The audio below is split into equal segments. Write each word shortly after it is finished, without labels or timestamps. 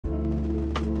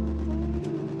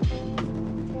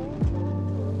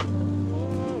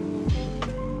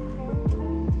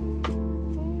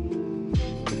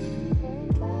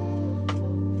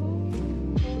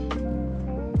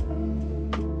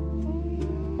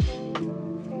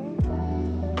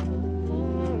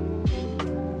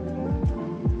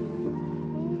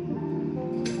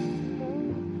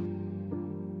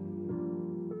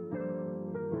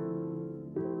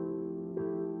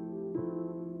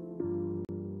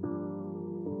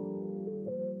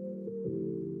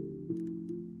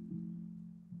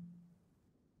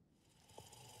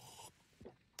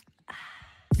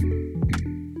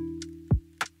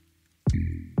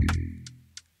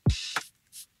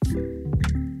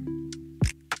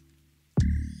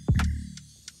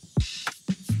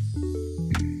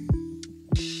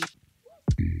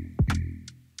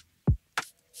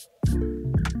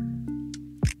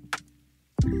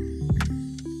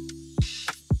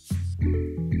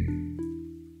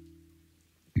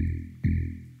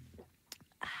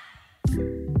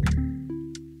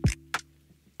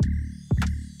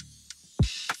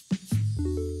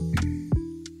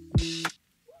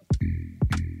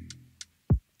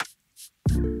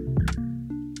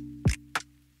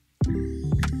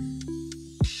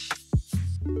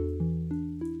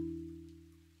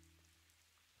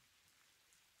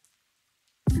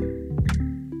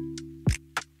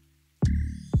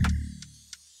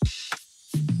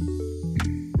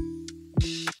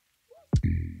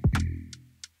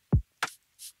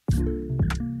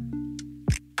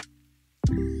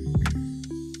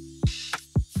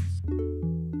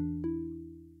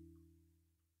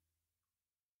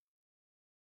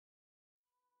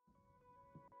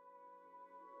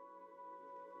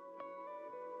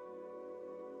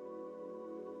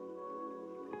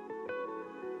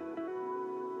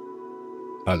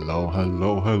Hello,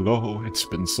 hello, hello. It's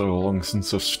been so long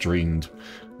since I've streamed.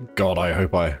 God, I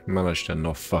hope I managed to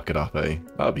not fuck it up, eh?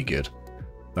 That'd be good.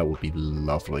 That would be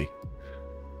lovely.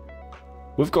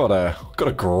 We've got a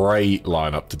great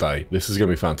lineup today. This is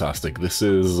gonna be fantastic. This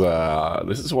is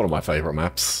one of my favorite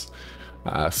maps.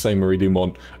 Saint Marie du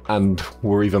Mont, and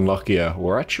we're even luckier.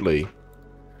 We're actually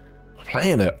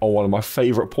playing it on one of my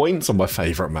favorite points on my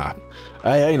favorite map.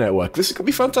 AA Network. This is going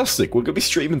to be fantastic. We're going to be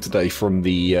streaming today from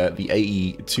the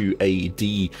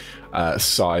AE2AD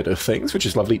side of things, which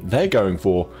is lovely. They're going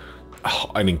for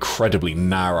an incredibly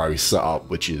narrow setup,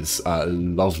 which is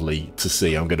lovely to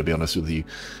see, I'm going to be honest with you.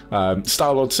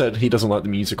 Starlord said he doesn't like the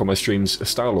music on my streams.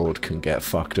 Starlord can get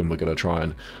fucked, and we're going to try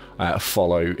and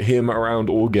follow him around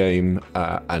all game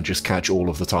and just catch all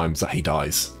of the times that he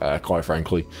dies, quite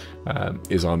frankly,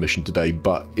 is our mission today.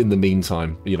 But in the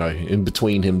meantime, you know, in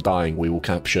between him dying, we will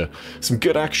capture some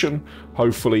good action.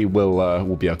 Hopefully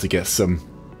we'll be able to get some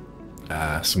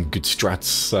good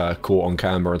strats caught on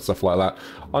camera and stuff like that.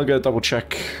 I'm going to double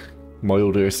check my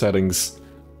audio settings.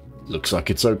 Looks like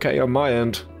it's okay on my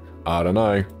end. I don't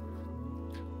know.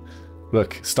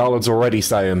 Look, Starlord's already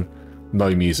saying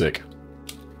no music.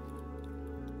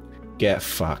 Get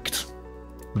fucked.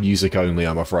 Music only,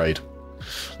 I'm afraid.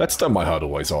 Let's turn my HUD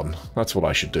always on. That's what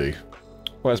I should do.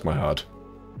 Where's my HUD?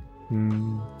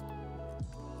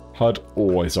 HUD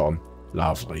always on.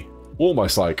 Lovely.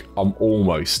 Almost like I'm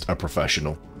almost a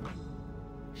professional.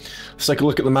 Let's take a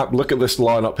look at the map. Look at this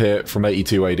lineup here from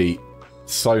 82 AD.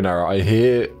 So narrow. I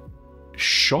hear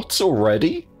shots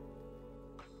already?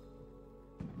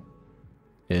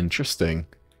 Interesting.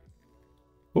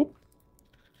 Oh.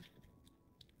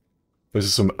 Those are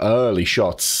some early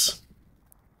shots.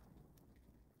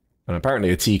 And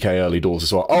apparently a TK early doors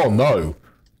as well. Oh no!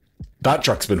 That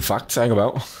truck's been fucked. Hang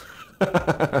about.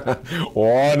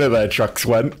 One of their trucks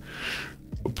went.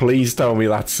 Please tell me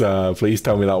that's please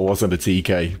tell me that wasn't a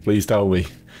TK. Please tell me.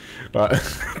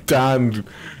 Dan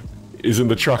is in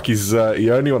the truck. He's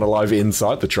the only one alive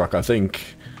inside the truck, I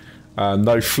think.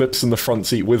 No flips in the front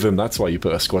seat with him. That's why you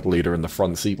put a squad leader in the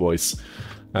front seat, boys.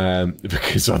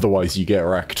 Because otherwise you get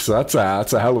wrecked. So that's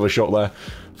a hell of a shot there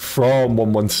from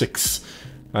 116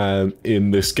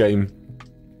 in this game.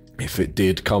 If it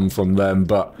did come from them,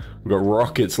 but we've got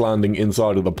rockets landing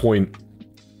inside of the point.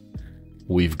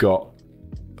 We've got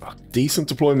a decent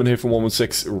deployment here from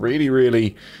 116. Really,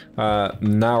 really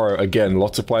narrow. Again,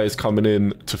 lots of players coming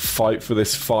in to fight for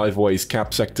this 5 ways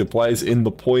cap sector. Players in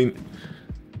the point.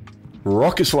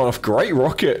 Rockets flying off. Great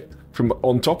rocket from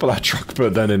on top of that truck,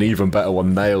 but then an even better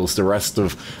one nails the rest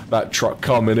of that truck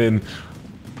coming in.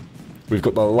 We've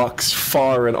got the Lux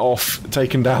firing off,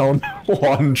 taking down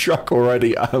one truck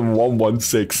already, and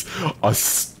 116 are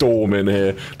storming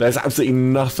here. There's absolutely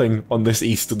nothing on this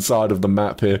eastern side of the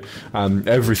map here.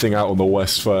 Everything out on the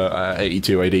west for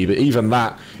 82 AD, but even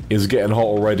that is getting hot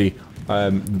already.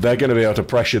 They're going to be able to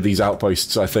pressure these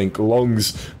outposts, I think.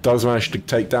 Longs does manage to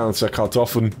take down Sir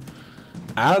Kartoffen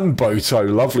and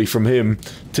Boto. Lovely from him.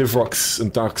 Tivrox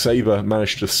and Darksaber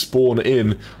managed to spawn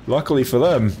in. Luckily for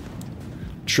them,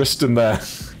 Tristan there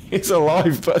is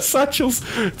alive, but Satchel's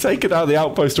taken out the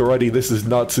outpost already. This is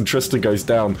nuts, and Tristan goes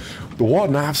down. What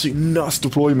an absolute nuts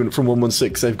deployment from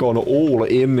 116. They've gone all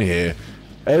in here.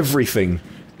 Everything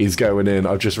is going in.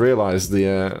 I've just realised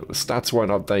the stats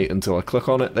won't update until I click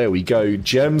on it. There we go.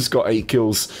 Gem's got 8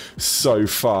 kills so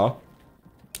far.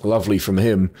 Lovely from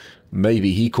him.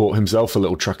 Maybe he caught himself a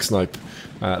little truck snipe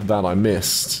that I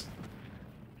missed.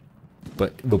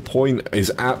 But the point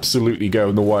is absolutely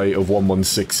going the way of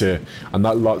 116 here. And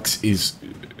that Lux is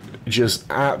just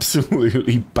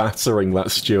absolutely battering that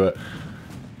Stuart.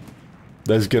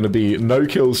 There's going to be no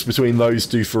kills between those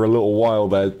two for a little while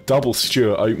there. Double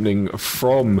Stuart opening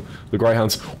from the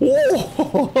Greyhounds.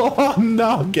 Oh,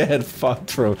 no, get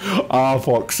fucked from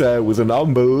Arfox there with an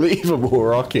unbelievable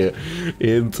rocket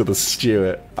into the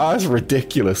Stuart. That's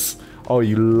ridiculous. Oh,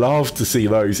 you love to see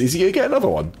those. Is he going to get another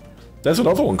one? There's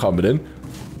another one coming in.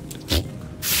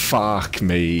 Fuck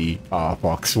me,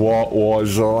 Arfox. What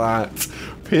was that?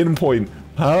 Pinpoint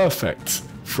perfect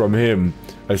from him,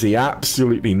 as he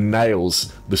absolutely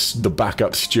nails the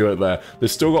backup Stuart there. They've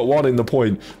still got one in the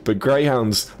point, but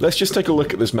Greyhounds, let's just take a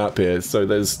look at this map here. So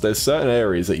there's certain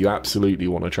areas that you absolutely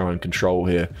want to try and control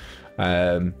here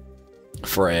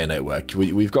for air network.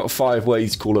 We've got 5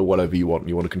 ways, call it whatever you want.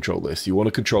 You want to control this. You want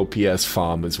to control PS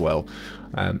farm as well.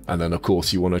 And then, of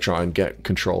course, you want to try and get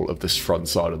control of this front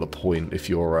side of the point if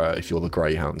you're the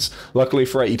Greyhounds. Luckily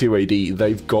for 82AD,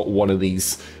 they've got one of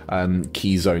these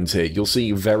key zones here. You'll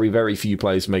see very, very few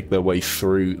players make their way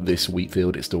through this wheat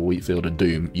field. It's the wheat field of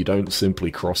doom. You don't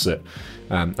simply cross it.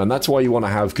 And that's why you want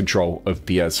to have control of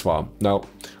PS farm. Now,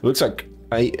 it looks like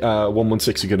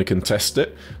 116 are going to contest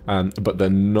it, but they're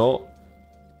not.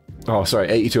 Oh, sorry,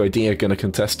 82AD are going to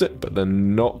contest it, but they're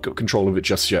not got control of it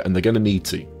just yet, and they're going to need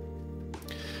to.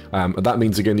 And that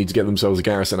means they're going to need to get themselves a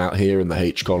garrison out here in the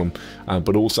H column,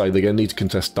 but also they're going to need to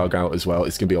contest dugout as well.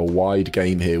 It's going to be a wide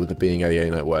game here with it being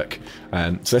AA network.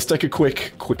 So let's take a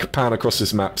quick pan across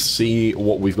this map, see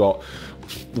what we've got.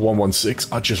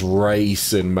 116 are just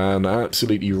racing, man,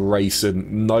 absolutely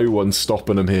racing. No one's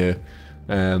stopping them here.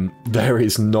 There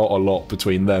is not a lot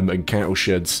between them and cattle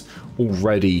sheds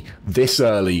already this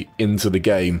early into the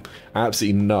game.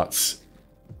 Absolutely nuts.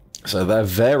 So they're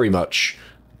very much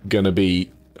going to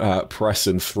be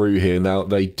pressing through here. Now,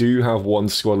 they do have one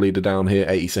squad leader down here,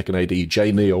 82nd AD,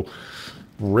 J. Neal.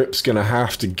 Rip's going to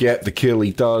have to get the kill.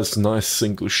 He does. Nice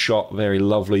single shot. Very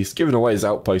lovely. He's given away his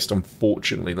outpost,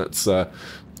 unfortunately. That's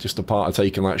just a part of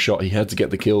taking that shot. He had to get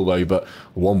the kill, though, but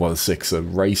 116 are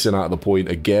racing out of the point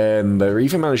again. They're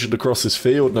even managing to cross this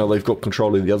field. Now they've got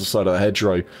control of the other side of the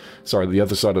hedgerow. Sorry, the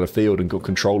other side of the field, and got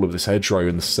control of this hedgerow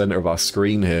in the centre of our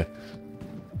screen here.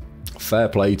 Fair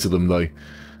play to them, though.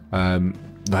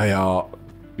 They are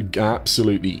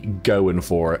absolutely going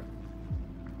for it.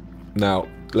 Now,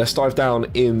 let's dive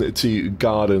down into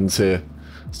Gardens here.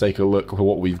 Let's take a look at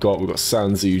what we've got. We've got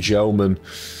Sanzu Gelman,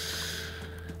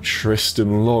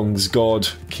 Tristan Long's God,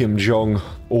 Kim Jong,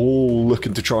 all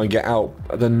looking to try and get out.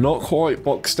 They're not quite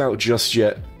boxed out just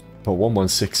yet, but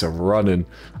 116 are running,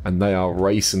 and they are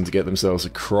racing to get themselves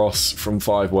across from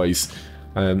 5 ways.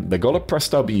 They've got to press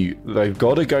W. They've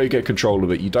got to go get control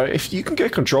of it. If you can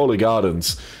get control of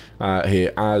Gardens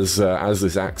here as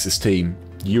this Axis team,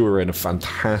 you are in a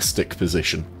fantastic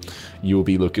position. You will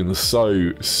be looking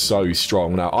so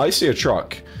strong. Now, I see a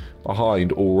truck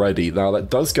behind already. Now, that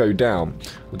does go down.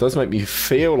 It does make me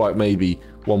feel like maybe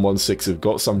 116 have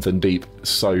got something deep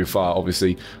so far.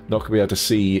 Obviously, not going to be able to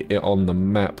see it on the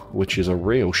map, which is a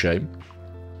real shame.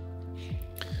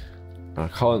 I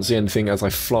can't see anything as I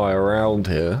fly around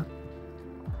here.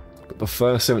 But the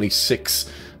first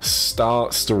 76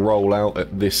 starts to roll out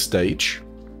at this stage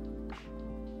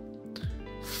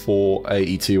for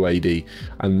 82 AD.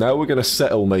 And now we're going to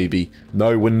settle, maybe.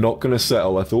 No, we're not going to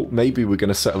settle. I thought maybe we're going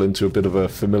to settle into a bit of a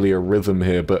familiar rhythm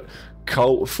here. But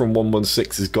Colt from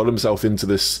 116 has got himself into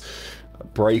this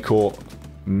Breakout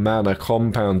Manor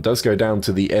compound. Does go down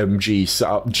to the MG set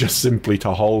up just simply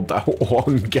to hold that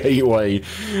one gateway.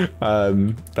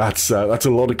 That's a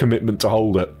lot of commitment to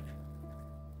hold it.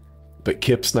 But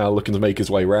Kip's now looking to make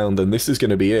his way around, and this is going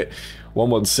to be it.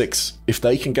 116, if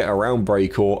they can get around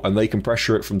Breakout and they can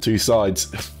pressure it from 2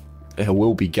 sides, it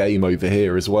will be game over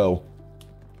here as well.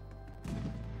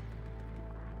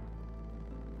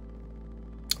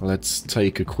 Let's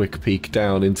take a quick peek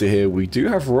down into here. We do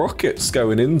have rockets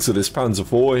going into this Panzer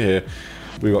IV here.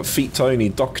 We've got Feet Tony,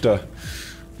 Doctor,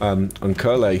 and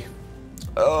Curley.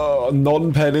 Oh,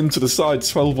 non-pen into the side.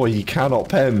 12 boy, you cannot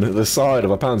pen the side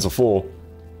of a Panzer IV.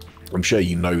 I'm sure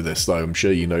you know this, though. I'm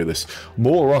sure you know this.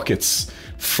 More rockets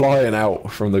flying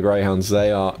out from the Greyhounds.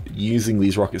 They are using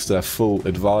these rockets to their full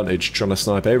advantage, trying to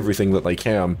snipe everything that they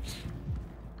can.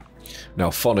 Now,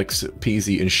 Phonics,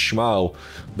 Peasy, and Schmal,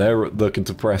 they're looking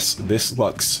to press this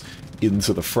Lux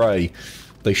into the fray.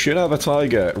 They should have a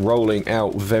Tiger rolling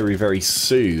out very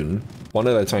soon. One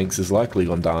of their tanks has likely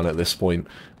gone down at this point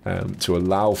to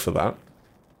allow for that.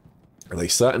 They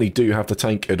certainly do have the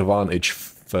tank advantage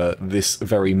for this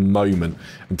very moment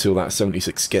until that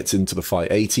 76 gets into the fight.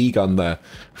 AT gun there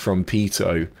from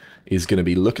Pito is going to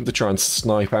be looking to try and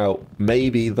snipe out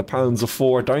maybe the Panzer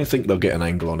IV. I don't think they'll get an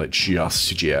angle on it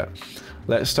just yet.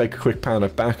 Let's take a quick pan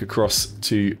back across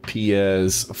to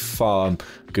Pierre's farm,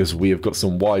 because we have got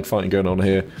some wide fighting going on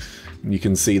here. You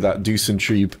can see that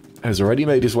Dusentrieb has already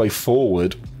made his way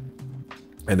forward,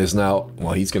 and is now,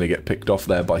 well, he's going to get picked off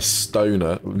there by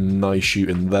Stoner. Nice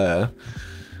shooting there.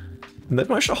 And they've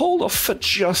managed to hold off for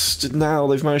just now.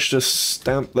 They've managed to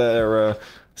stamp their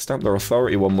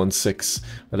authority. 116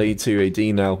 at 82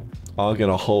 AD now are going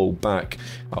to hold back.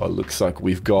 Oh, it looks like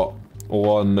we've got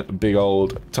one big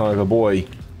old tiger boy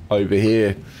over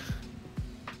here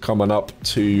coming up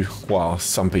to, well,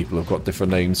 some people have got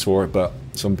different names for it, but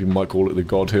some people might call it the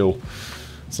God Hill,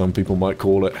 some people might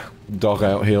call it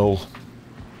Dugout Hill.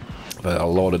 There are a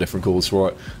lot of different calls for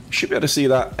it. You should be able to see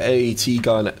that AT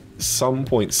gun at some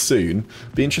point soon.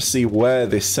 Be interested to see where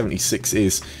this 76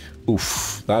 is.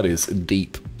 Oof, that is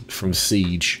deep from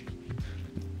Siege.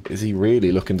 Is he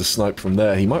really looking to snipe from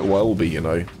there? He might well be, you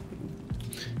know.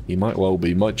 He might well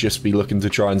be. Might just be looking to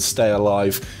try and stay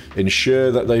alive,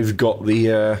 ensure that they've got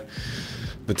the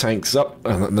tanks up,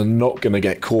 and that they're not going to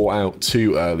get caught out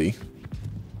too early.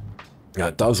 Now,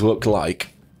 it does look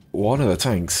like one of the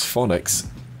tanks, Phonics,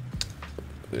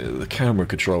 the camera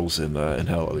controls in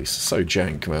hell at least, so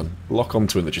jank, man. Lock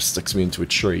onto it that just sticks me into a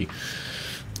tree.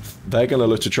 They're going to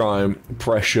look to try and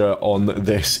pressure on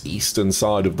this eastern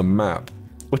side of the map,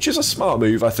 which is a smart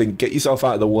move, I think. Get yourself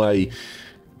out of the way.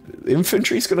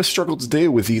 Infantry's going to struggle to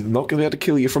deal with you. They're not going to be able to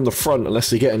kill you from the front unless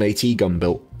they get an AT gun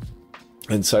built.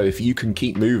 And so if you can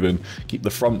keep moving, keep the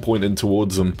front pointing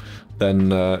towards them,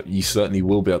 then you certainly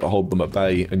will be able to hold them at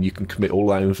bay, and you can commit all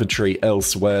that infantry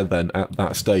elsewhere then at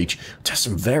that stage. Just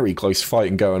some very close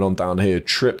fighting going on down here.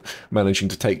 Tripp managing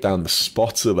to take down the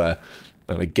spotter there.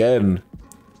 And again,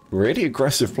 really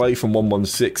aggressive play from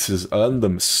 116 has earned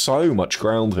them so much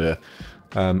ground here.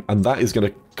 And that is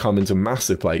going to come into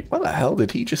massive play. Where the hell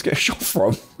did he just get shot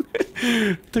from?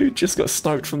 Dude just got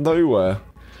sniped from nowhere.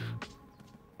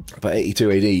 But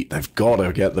 82 AD, they've got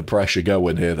to get the pressure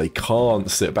going here. They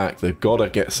can't sit back. They've got to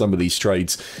get some of these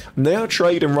trades. And they are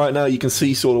trading right now. You can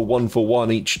see sort of 1 for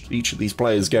 1 each of these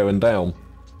players going down.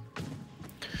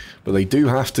 But they do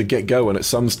have to get going at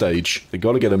some stage. They've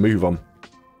got to get a move on.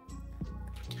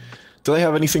 Do they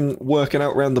have anything working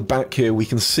out around the back here? We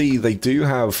can see they do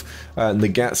have the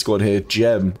GAT squad here,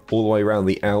 Gem, all the way around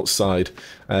the outside.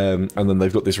 And then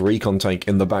they've got this recon tank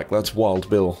in the back. That's Wild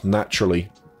Bill, naturally.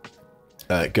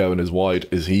 Going as wide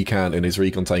as he can in his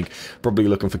recon tank, probably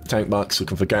looking for tank marks,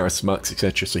 looking for garrison marks,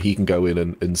 etc., so he can go in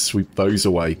and sweep those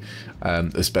away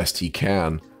as best he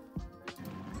can.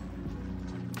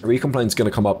 Recon plane's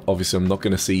going to come up. Obviously, I'm not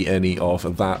going to see any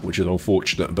of that, which is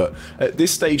unfortunate, but at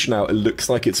this stage now, it looks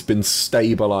like it's been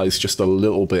stabilized just a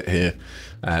little bit here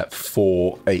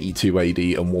for 82 AD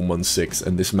and 116,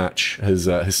 and this match has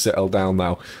settled down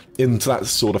now into that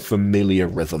sort of familiar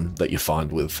rhythm that you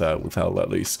find with Hell, at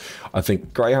least. I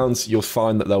think Greyhounds, you'll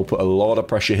find that they'll put a lot of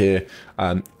pressure here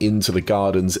into the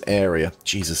Gardens area.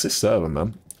 Jesus, this server,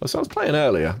 man. So I was playing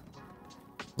earlier,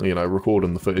 you know,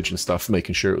 recording the footage and stuff,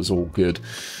 making sure it was all good.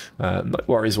 No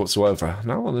worries whatsoever.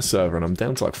 Now on the server, and I'm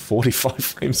down to like 45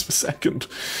 frames per second.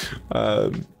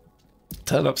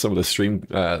 Turn up some of the stream,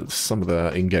 some of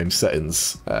the in-game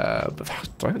settings, but I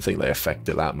don't think they affect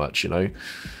it that much, you know.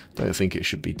 Don't think it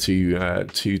should be too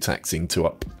taxing to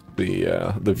up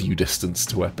the view distance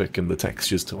to epic and the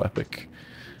textures to epic.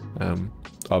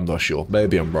 I'm not sure.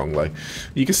 Maybe I'm wrong though.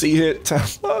 You can see here,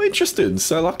 oh, interesting.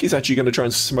 So Lucky's actually going to try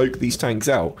and smoke these tanks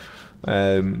out.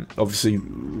 Obviously,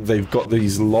 they've got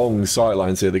these long sight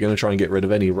lines here. They're going to try and get rid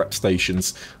of any rep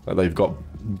stations that they've got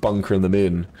bunkering them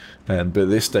in. But at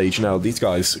this stage now, these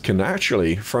guys can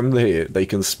actually, from here, they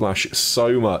can splash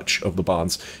so much of the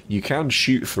barns. You can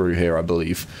shoot through here, I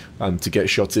believe, to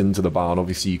get shots into the barn.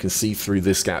 Obviously, you can see through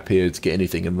this gap here to get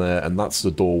anything in there, and that's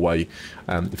the doorway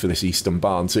for this eastern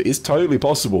barn. So it is totally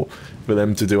possible for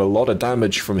them to do a lot of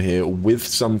damage from here with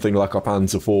something like a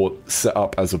Panzer IV set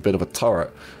up as a bit of a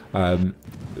turret.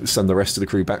 Send the rest of the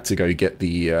crew back to go get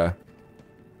the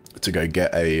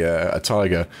a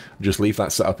Tiger, just leave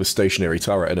that set up as stationary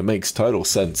turret, and it makes total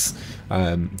sense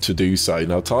to do so.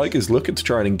 Now Tiger's looking to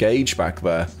try and engage back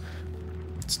there.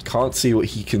 Just can't see what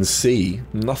he can see.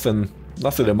 Nothing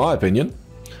in my opinion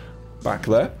back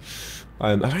there.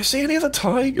 I don't see any other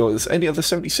Tigers, any other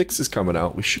 76s coming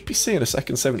out. We should be seeing a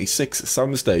second 76 at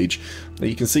some stage. Now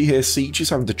you can see here Siege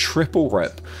is having to triple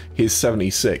rep his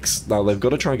 76. Now they've got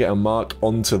to try and get a mark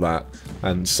onto that,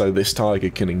 and so this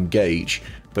Tiger can engage,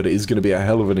 but it is going to be a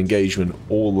hell of an engagement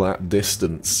all that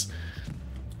distance.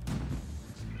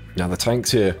 Now the tanks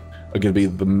here are going to be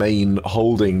the main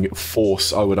holding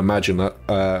force, I would imagine. That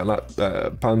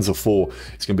Panzer IV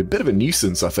is going to be a bit of a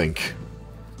nuisance, I think.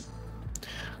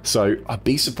 So I'd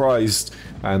be surprised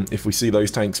if we see those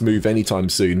tanks move anytime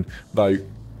soon. Though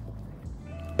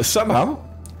somehow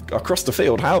across the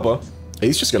field, Halber,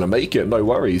 he's just going to make it. No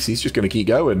worries. He's just going to keep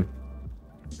going.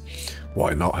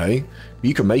 Why not, hey?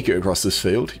 You can make it across this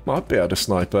field. You might be able to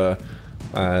snipe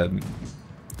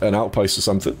an outpost or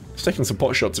something. He's taking some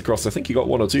pot shots across. I think he got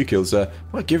 1 or 2 kills there.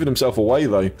 Might giving himself away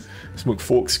though. Is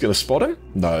McFork's going to spot him?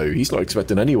 No, he's not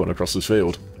expecting anyone across this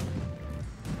field.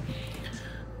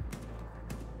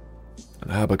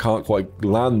 And Haber can't quite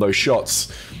land those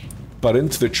shots. But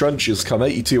into the trenches come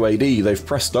 82 AD. They've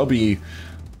pressed W.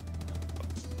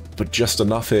 But just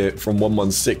enough here from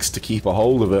 116 to keep a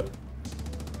hold of it.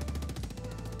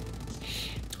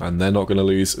 And they're not going to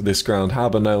lose this ground.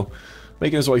 Haber now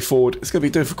making his way forward. It's going to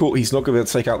be difficult. He's not going to be able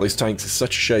to take out those tanks. It's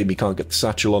such a shame he can't get the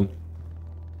satchel on.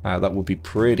 That would be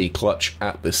pretty clutch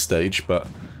at this stage, but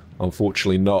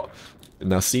unfortunately not.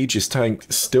 Now Siege's tank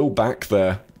still back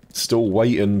there. Still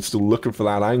waiting, still looking for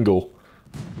that angle.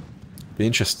 Be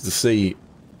interested to see,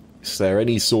 is there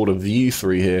any sort of view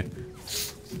through here?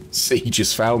 Siege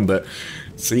has found it.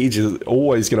 Siege is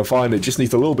always going to find it. Just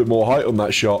needs a little bit more height on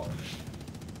that shot.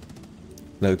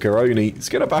 Now Garoni is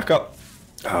going to back up.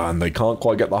 And they can't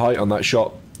quite get the height on that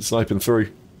shot. Sniping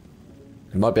through.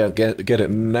 They might be able to get it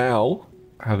now,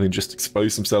 having just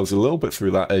exposed themselves a little bit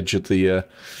through that edge of the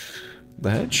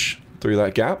hedge, through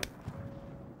that gap.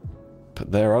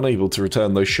 But they're unable to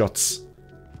return those shots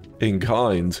in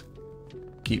kind.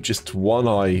 Keep just one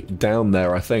eye down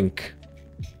there, I think.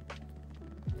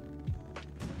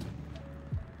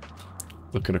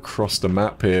 Looking across the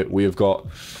map here, we have got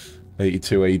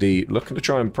 82 AD looking to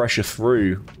try and pressure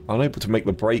through. Unable to make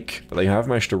the break, but they have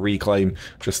managed to reclaim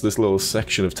just this little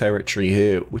section of territory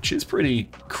here, which is pretty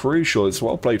crucial. It's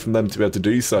well played from them to be able to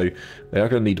do so. They are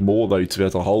going to need more, though, to be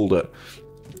able to hold it.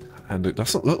 And it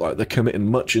doesn't look like they're committing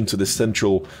much into this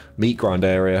central meat grind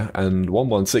area, and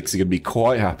 116 are going to be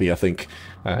quite happy, I think,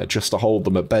 just to hold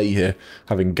them at bay here,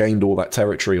 having gained all that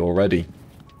territory already.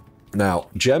 Now,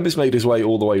 Jem has made his way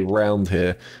all the way round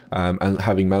here, and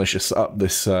having managed to set up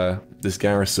this this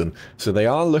garrison. So they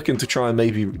are looking to try and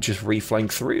maybe just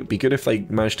reflank through. It'd be good if they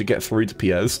managed to get through to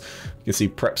Piers. You can see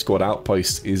Prep Squad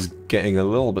Outpost is getting a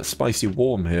little bit spicy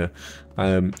warm here,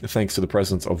 thanks to the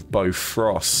presence of Bo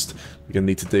Frost. We're going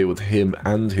to need to deal with him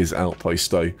and his outpost,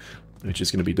 though, which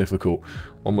is going to be difficult.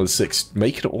 116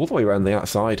 making it all the way around the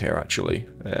outside here, actually,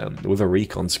 with a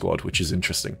recon squad, which is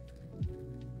interesting.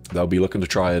 They'll be looking to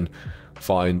try and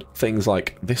find things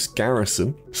like this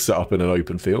garrison set up in an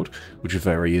open field, which is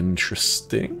very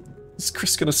interesting. Is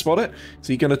Chris going to spot it? Is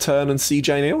he going to turn and see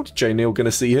J Neil? Is J Neil going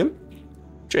to see him?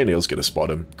 J Neil's going to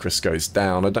spot him. Chris goes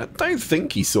down. I don't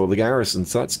think he saw the garrison,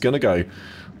 so that's going to go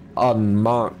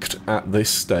unmarked at this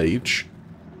stage.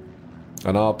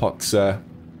 And Arpok's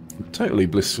totally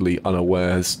blissfully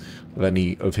unawares of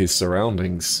any of his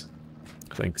surroundings,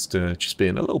 thanks to just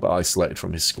being a little bit isolated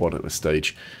from his squad at this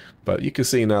stage. But you can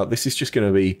see now, this is just going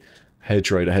to be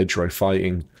hedgerow to hedgerow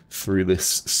fighting through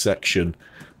this section.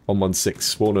 116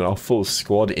 spawning our full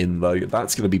squad in, though.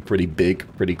 That's going to be pretty big,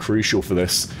 pretty crucial for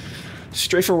this.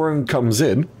 Strafing run comes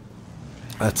in.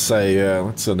 That's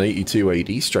an 82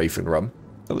 AD strafing run.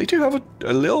 But they do have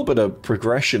a little bit of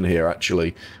progression here,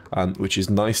 actually, which is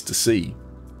nice to see.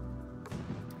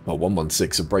 Well,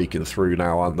 116 are breaking through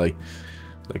now, aren't they?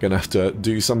 They're going to have to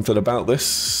do something about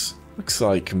this. Looks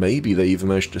like maybe they even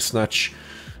managed to snatch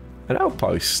an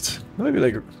outpost. Maybe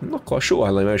I'm not quite sure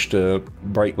how they managed to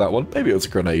break that one. Maybe it was a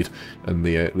grenade and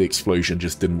the explosion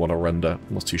just didn't want to render.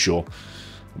 I'm not too sure.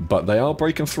 But they are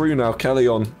breaking through now.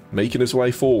 Kellyon making his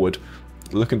way forward,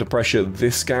 looking to pressure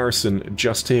this garrison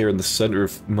just here in the center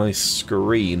of my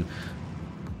screen.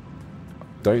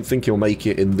 Don't think he'll make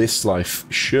it in this life.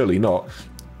 Surely not.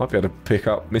 Might be able to pick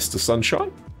up Mr.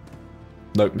 Sunshine.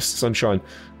 No, Mr. Sunshine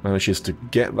manages to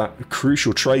get that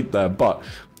crucial trade there, but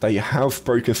they have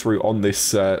broken through on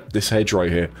this this hedgerow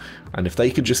here, and if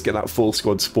they can just get that full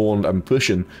squad spawned and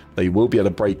pushing, they will be able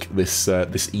to break this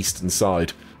this eastern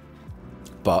side.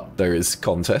 But there is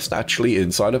contest actually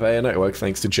inside of AR Network,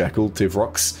 thanks to Jekyll,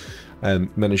 Tivrox,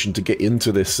 managing to get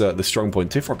into this the strong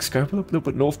point. Tivrox, go a little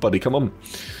bit north, buddy. Come on,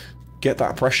 get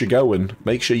that pressure going.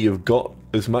 Make sure you've got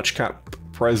as much cap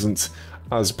presence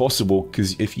as possible,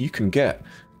 because if you can get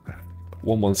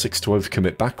 116 to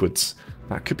overcommit backwards,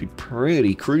 that could be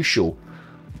pretty crucial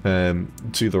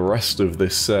to the rest of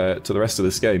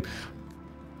this game.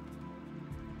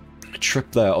 Trip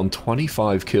there on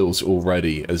 25 kills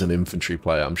already as an infantry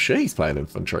player. I'm sure he's playing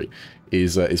infantry.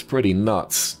 Is pretty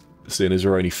nuts. seeing as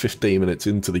we're only 15 minutes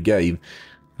into the game.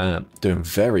 Doing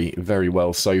very, very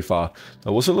well so far.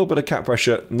 There was a little bit of cap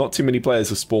pressure. Not too many players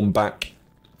have spawned back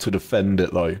to defend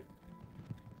it, though.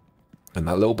 And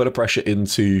that little bit of pressure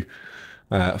into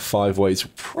 5 ways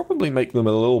will probably make them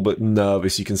a little bit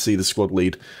nervous. You can see the squad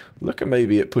lead. Look at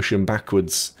maybe it pushing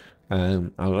backwards. I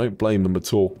don't blame them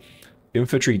at all.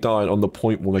 Infantry dying on the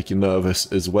point will make you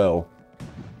nervous as well.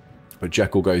 But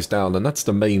Jekyll goes down, and that's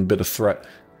the main bit of threat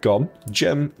gone.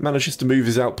 Gem manages to move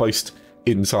his outpost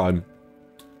in time.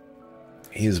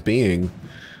 He is being,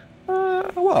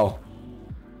 well,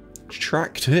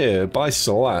 tracked here by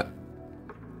Salat,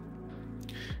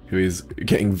 who is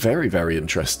getting very, very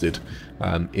interested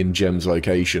in Gem's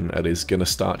location and is going to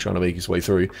start trying to make his way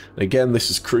through. And again,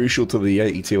 this is crucial to the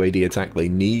 82 AD attack. They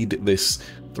need this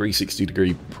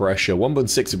 360-degree pressure.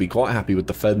 1.6 would be quite happy with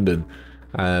defending,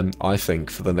 I think,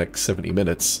 for the next 70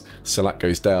 minutes. Salat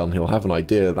goes down. He'll have an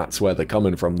idea that's where they're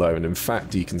coming from, though. And in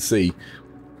fact, you can see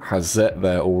Hazet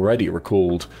there already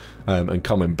recalled and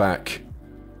coming back.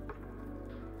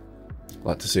 I'd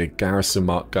like to see a garrison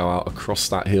mark go out across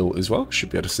that hill as well.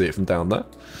 Should be able to see it from down there.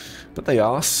 But they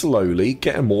are slowly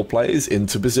getting more players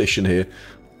into position here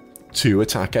to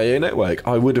attack AA Network.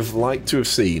 I would have liked to have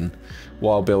seen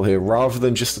Wild Bill here rather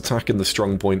than just attacking the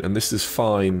strong point. And this is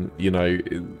fine, you know,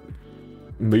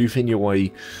 moving your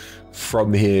way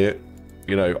from here,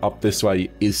 you know, up this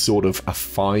way is sort of a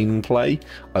fine play.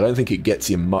 I don't think it gets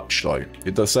you much, though.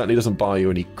 It certainly doesn't buy you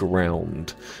any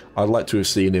ground. I'd like to have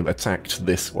seen him attacked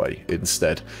this way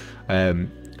instead,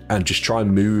 and just try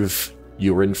and move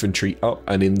your infantry up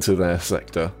and into their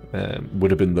sector.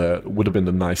 Would have been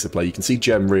the nicer play. You can see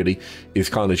Gem really is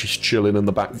kind of just chilling in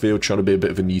the backfield, trying to be a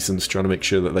bit of a nuisance, trying to make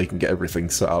sure that they can get everything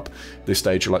set up. This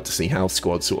stage, I'd like to see house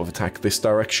squads sort of attack this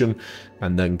direction,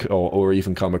 and then or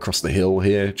even come across the hill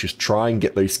here. Just try and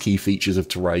get those key features of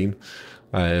terrain,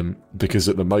 because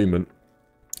at the moment,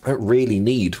 I don't really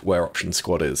need where option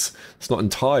squad is. It's not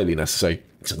entirely necessary.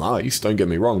 It's nice, don't get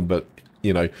me wrong, but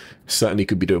you know, certainly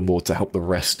could be doing more to help the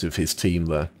rest of his team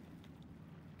there.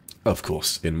 Of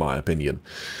course, in my opinion.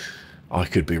 I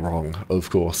could be wrong, of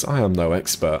course. I am no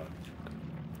expert.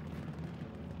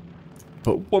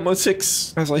 But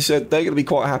 1.6, as I said, they're going to be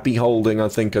quite happy holding, I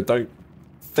think. I don't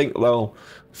think they'll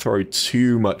throw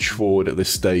too much forward at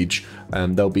this stage.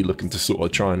 And they'll be looking to sort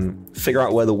of try and figure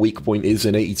out where the weak point is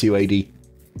in 82 AD.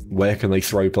 Where can they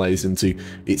throw players into?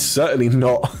 It's certainly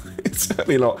not. It's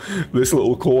certainly not this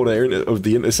little corner of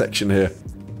the intersection here,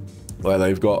 where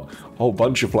they've got a whole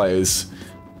bunch of players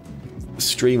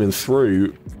streaming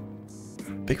through.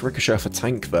 Big ricochet for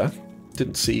tank there.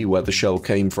 Didn't see where the shell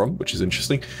came from, which is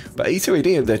interesting. But 82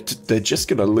 AD, they're just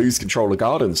going to lose control of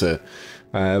gardens here,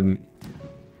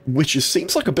 which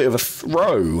seems like a bit of a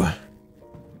throw.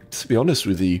 To be honest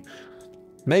with you,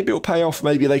 maybe it'll pay off.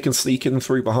 Maybe they can sneak in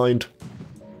through behind.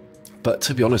 But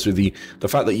to be honest with you, the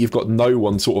fact that you've got no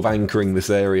one sort of anchoring this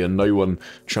area, no one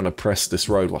trying to press this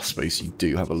road, well, I suppose you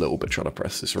do have a little bit trying to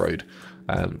press this road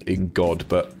in God,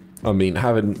 but I mean,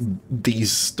 having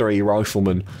these 3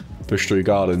 riflemen push through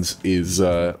gardens is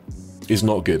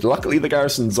not good. Luckily, the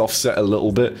garrison's offset a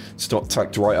little bit. It's not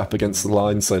tacked right up against the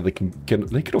line, so they can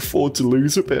afford to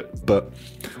lose a bit. But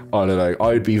I don't know.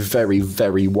 I would be very,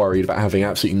 very worried about having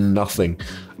absolutely nothing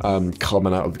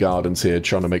coming out of gardens here,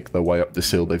 trying to make their way up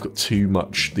this hill. They've got too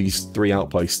much. These 3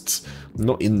 outposts,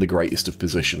 not in the greatest of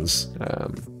positions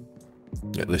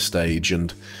at this stage.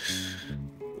 And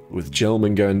with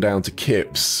Gelman going down to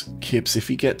Kipps, if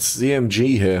he gets the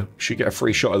MG here, should get a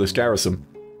free shot of this garrison.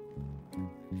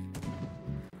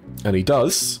 And he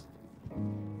does.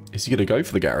 Is he going to go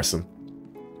for the garrison?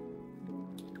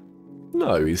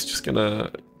 No, he's just going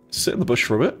to sit in the bush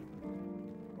for a bit.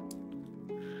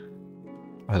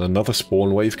 And another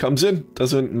spawn wave comes in.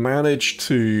 Doesn't manage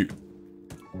to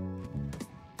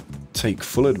take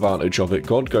full advantage of it.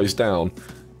 God goes down.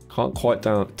 Can't quite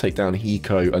take down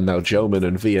Hiko. And now Gelman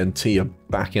and VNT are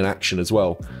back in action as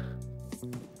well.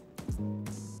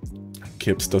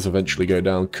 Kipps does eventually go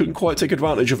down. Couldn't quite take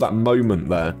advantage of that moment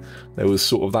there. There was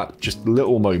sort of that just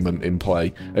little moment in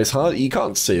play. It's hard, you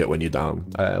can't see it when you're down,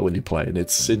 when you're playing.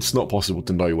 It's not possible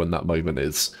to know when that moment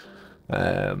is.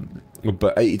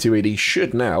 But 82 AD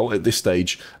should now, at this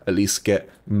stage, at least get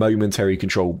momentary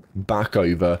control back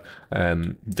over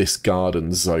this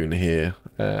garden zone here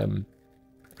in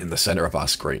the center of our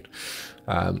screen.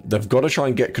 They've got to try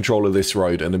and get control of this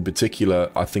road, and in particular,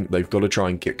 I think they've got to try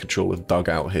and get control of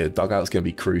Dugout here. Dugout's going to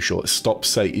be crucial. It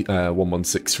stops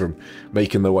 116 from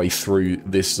making their way through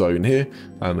this zone here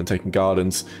and taking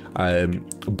gardens,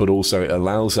 but also it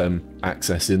allows them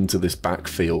access into this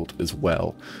backfield as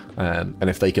well. And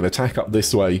if they can attack up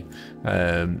this way,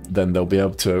 then they'll be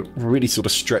able to really sort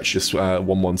of stretch this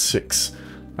 116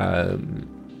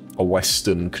 a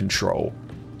western control,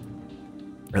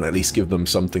 and at least give them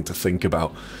something to think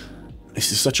about.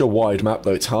 This is such a wide map,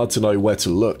 though. It's hard to know where to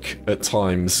look at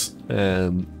times,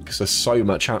 because there's so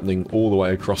much happening all the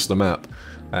way across the map.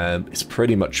 It's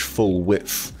pretty much full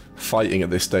width fighting at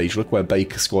this stage. Look where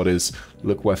Baker Squad is.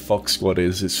 Look where Fox Squad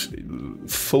is. It's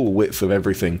full width of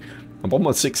everything. And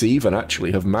 116 even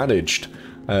actually have managed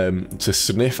to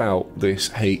sniff out this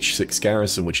H6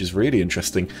 garrison, which is really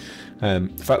interesting. The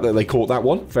fact that they caught that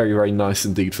one, very, very nice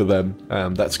indeed for them.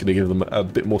 That's going to give them a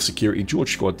bit more security.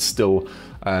 George Squad still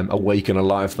awake and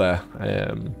alive there.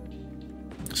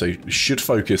 So should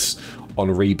focus on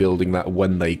rebuilding that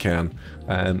when they can.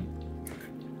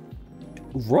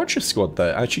 Roger Squad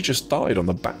there actually just died on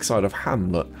the backside of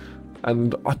Hamlet.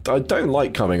 And I don't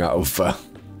like coming out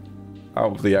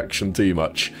of the action too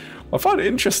much. I find it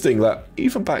interesting that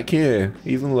even back here,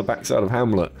 even on the backside of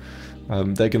Hamlet,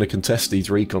 they're going to contest these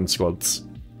recon squads.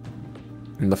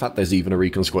 And the fact there's even a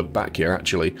recon squad back here,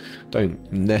 actually,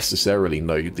 don't necessarily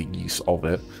know the use of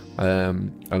it,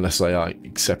 unless they are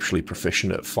exceptionally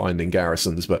proficient at finding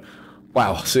garrisons. But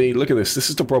wow, see, look at this. This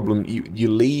is the problem. You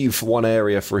leave one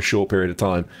area for a short period of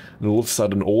time, and all of a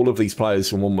sudden, all of these players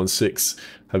from 116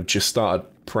 have just started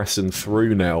pressing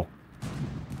through now.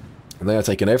 And they are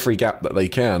taking every gap that they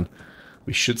can.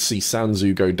 We should see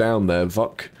Sanzu go down there.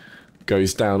 Vuk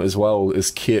goes down as well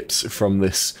as Kips from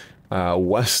this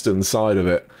western side of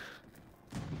it.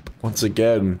 Once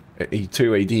again,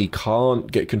 E2AD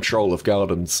can't get control of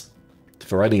gardens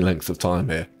for any length of time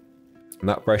here. And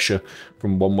that pressure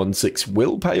from 116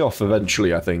 will pay off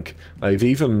eventually, I think. They've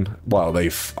even, well, they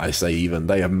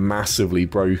have massively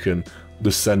broken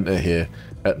the centre here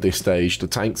at this stage. The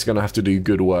tank's going to have to do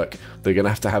good work. They're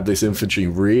going to have this infantry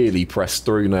really press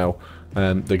through now.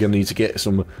 They're going to need to get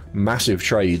some massive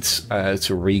trades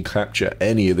to recapture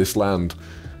any of this land.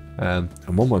 And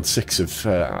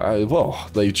 116 have, well,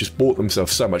 they've just bought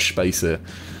themselves so much space here.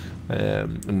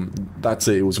 And that's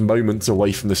it. It was moments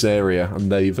away from this area,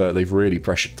 and they've really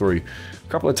pressured through. A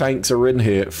couple of tanks are in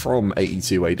here from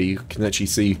 82AD. You can actually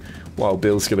see Wild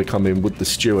Bill's going to come in with the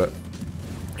Stuart.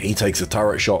 He takes a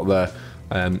turret shot there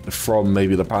from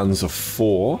maybe the Panzer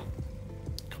IV.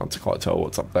 Can't quite tell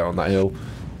what's up there on that hill.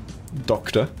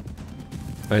 Doctor.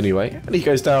 Anyway, and he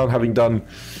goes down having done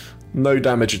no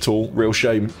damage at all. Real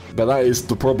shame. But that is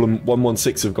the problem.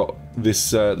 116 have got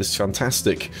this this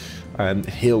fantastic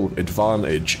hill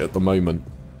advantage at the moment.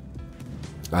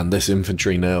 And this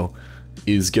infantry now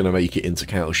is going to make it into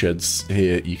cattle sheds.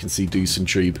 Here you can see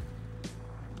Dusentrieb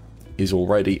is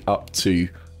already up to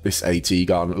this AT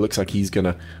gun. It looks like he's going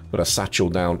to put a satchel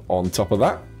down on top of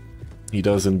that. He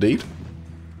does indeed.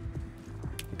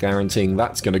 Guaranteeing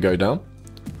that's going to go down.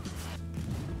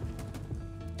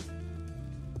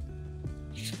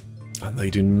 And they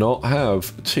do not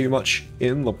have too much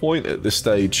in the point at this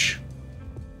stage.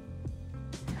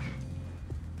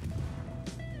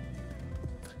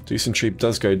 Dusentrieb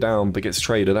does go down, but gets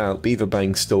traded out.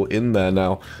 Beaverbang's still in there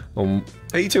now.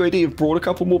 82AD have brought a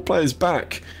couple more players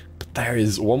back, but there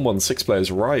is 116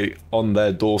 players right on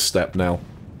their doorstep now.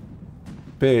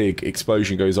 Big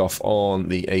explosion goes off on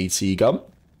the AT gun,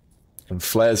 and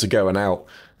flares are going out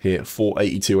here for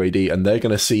 82AD, and they're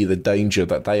going to see the danger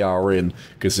that they are in,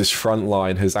 because this front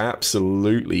line has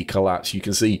absolutely collapsed. You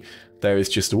can see there is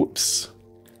just, whoops,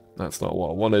 that's not what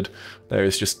I wanted. There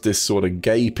is just this sort of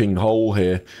gaping hole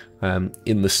here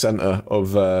in the center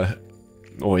of,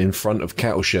 or in front of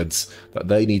cattle sheds that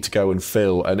they need to go and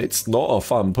fill, and it's not a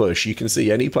fun push. You can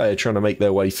see any player trying to make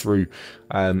their way through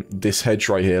this hedge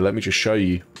right here. Let me just show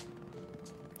you.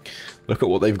 Look at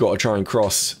what they've got to try and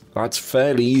cross. That's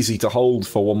fairly easy to hold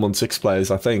for 116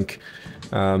 players, I think,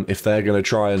 if they're going to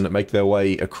try and make their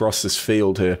way across this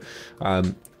field here.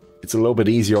 It's a little bit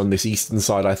easier on this eastern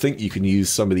side. I think you can use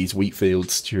some of these wheat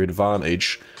fields to your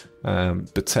advantage,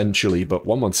 potentially, but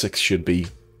 116 should be...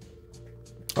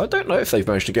 I don't know if they've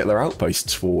managed to get their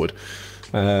outposts forward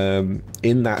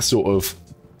in that sort of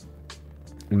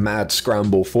mad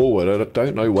scramble forward. I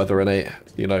don't know whether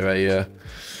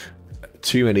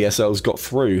too many SLs got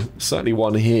through. Certainly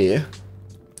one here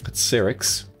at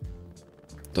Cyrix.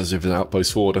 Does have an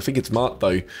outpost forward. I think it's marked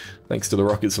though, thanks to the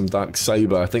rockets from Dark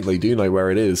Saber. I think they do know where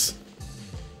it is.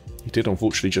 He did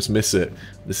unfortunately just miss it.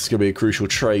 This is going to be a crucial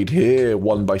trade here,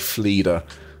 won by Fleeder.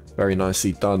 Very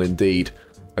nicely done indeed,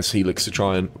 as he looks to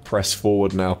try and press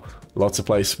forward now. Lots of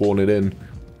players spawning in.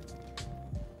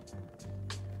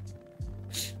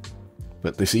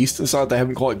 But this eastern side, they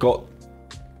haven't quite got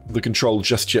the control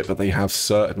just yet, but they have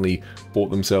certainly bought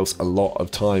themselves a lot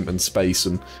of time and space.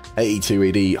 And 82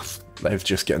 AD, they're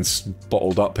just getting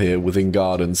bottled up here within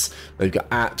Gardens. They've got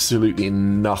absolutely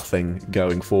nothing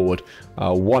going forward.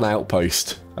 One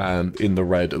outpost in the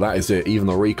red, that is it. Even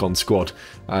the recon squad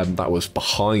that was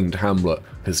behind Hamlet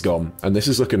has gone. And this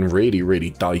is looking really,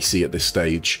 really dicey at this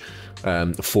stage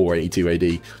for 82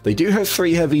 AD. They do have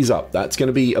 3 heavies up. That's going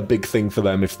to be a big thing for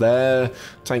them. If their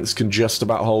tanks can just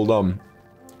about hold on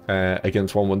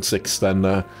against 116,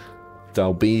 then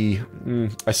they'll be,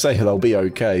 I say they'll be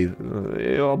okay.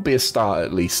 It'll be a start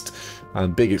at least.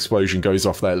 And big explosion goes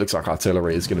off there. It looks like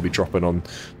artillery is going to be dropping on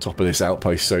top of this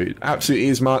outpost. So it absolutely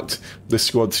is marked. This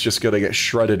squad's just going to get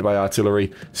shredded by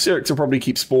artillery. Syrinx will probably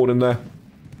keep spawning there.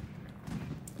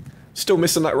 Still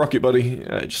missing that rocket, buddy.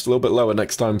 Just a little bit lower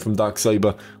next time from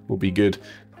Darksaber will be good.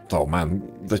 Oh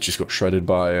man, they just got shredded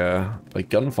by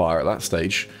gunfire at that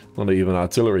stage. Not even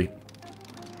artillery.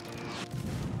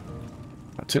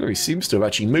 Artillery seems to have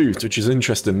actually moved, which is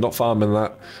interesting. Not farming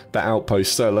that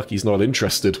outpost. So Lucky's not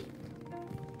interested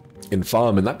in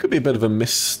farming. That could be a bit of a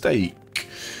mistake,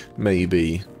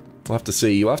 maybe. We'll have to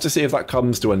see. We'll have to see if that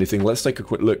comes to anything. Let's take a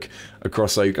quick look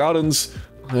across our Gardens.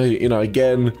 You know,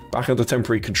 again, back under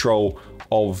temporary control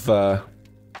of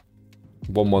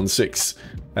 116.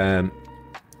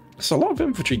 There's a lot of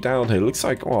infantry down here. Looks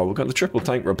like, oh, we've got the triple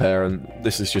tank repair, and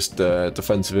this is just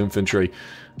defensive infantry.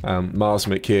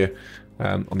 Marsmic here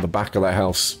on the back of that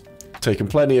house, taking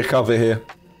plenty of cover here.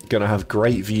 Going to have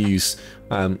great views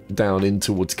down in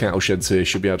towards cattle sheds here.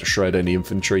 Should be able to shred any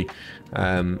infantry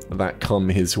that come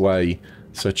his way,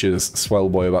 such as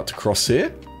Swellboy about to cross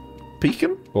here. Peek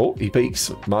him. Oh, he peeks.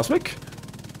 Marsmic.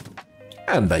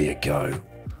 And there you go.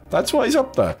 That's why he's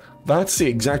up there. That's the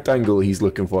exact angle he's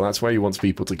looking for. That's where he wants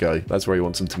people to go. That's where he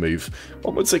wants them to move.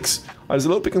 116. I was a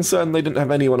little bit concerned they didn't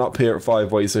have anyone up here at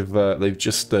 5 ways. They've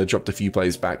just dropped a few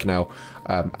players back now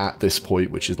at this point,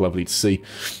 which is lovely to see.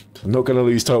 I'm not going to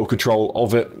lose total control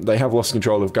of it. They have lost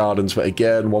control of Gardens, but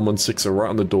again, 116 are right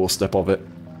on the doorstep of it.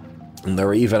 And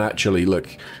they're even actually, look,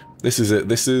 this is it.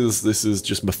 This is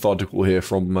just methodical here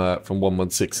from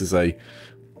 116 as a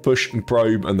push and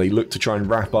probe, and they look to try and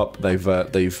wrap up.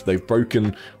 They've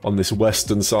broken on this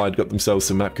western side, got themselves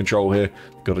some map control here.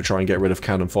 Got to try and get rid of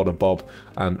Cannon Fodder Bob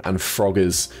and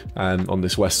Froggers on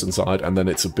this western side, and then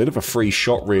it's a bit of a free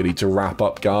shot really to wrap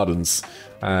up Gardens.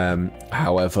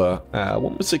 However,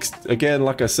 116 again,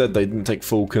 like I said, they didn't take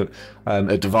full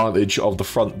advantage of the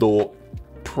front door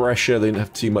pressure. They didn't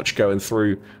have too much going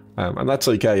through, and that's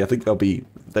okay. I think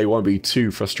they won't be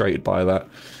too frustrated by that.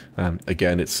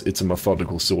 Again, it's a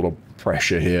methodical sort of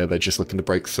pressure here. They're just looking to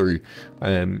break through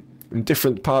in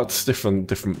different parts, different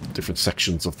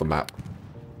sections of the map.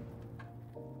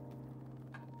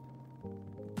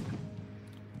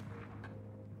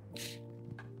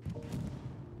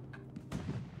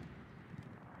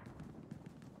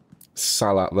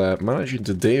 Salat there managing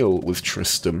to deal with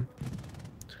Tristram.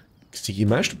 He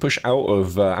managed to push out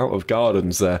of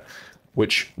Gardens there,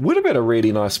 which would have been a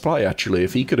really nice play, actually,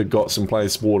 if he could have got some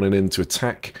players spawning in to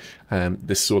attack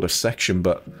this sort of section,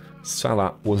 but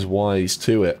Salat was wise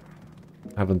to it.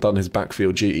 Having done his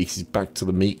backfield duties, he's back to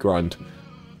the meat grind.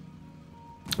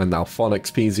 And now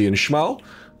Phonics, Peasy, and Schmal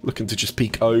looking to just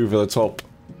peek over the top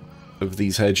of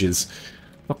these hedges.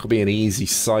 Not going to be an easy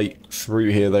sight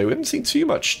through here, though. We haven't seen too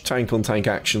much tank-on-tank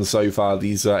action so far.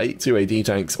 These 82 AD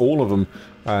tanks, all of them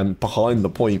behind the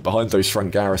point, behind those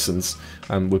front garrisons.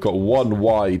 We've got one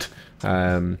wide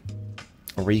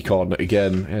recon,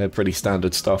 again, pretty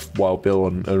standard stuff. Wild Bill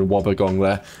and Wobbegong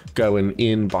there going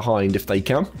in behind if they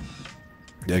can.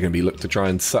 They're going to be looking to try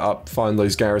and set up, find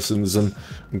those garrisons and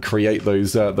create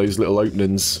those little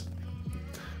openings.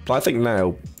 But I think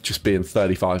now, just being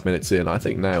 35 minutes in, I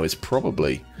think now is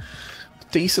probably a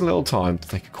decent little time to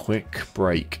take a quick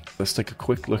break. Let's take a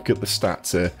quick look at the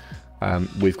stats here.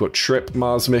 We've got Trip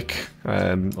Marsmic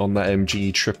on that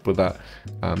MG Trip with that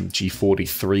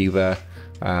G43 there.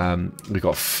 We've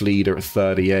got Fleeder at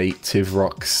 38,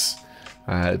 Tivrox,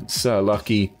 Sir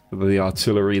Lucky with the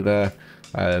artillery there.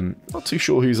 Not too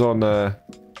sure who's on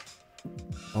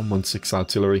 116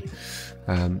 artillery.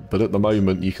 But at the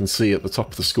moment, you can see at the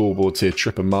top of the scoreboard here,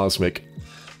 Trip and Marsmic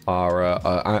are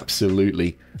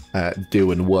absolutely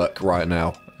doing work right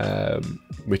now,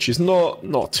 which is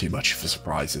not too much of a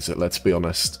surprise, is it? Let's be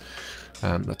honest.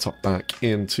 Let's hop back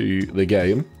into the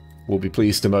game. We'll be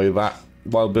pleased to know that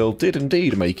Wild Bill did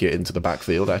indeed make it into the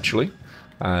backfield, actually,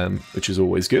 which is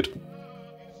always good.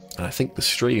 And I think the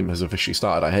stream has officially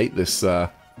started. I hate this... I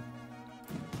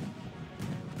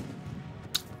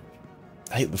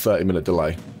hate the 30-minute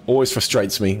delay. Always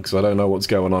frustrates me, because I don't know what's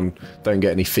going on. Don't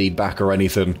get any feedback or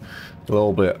anything. A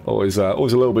little bit. Always a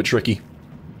little bit tricky.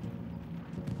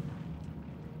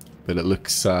 But it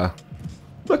looks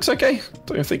okay.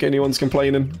 Don't think anyone's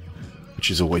complaining,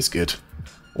 which is always good.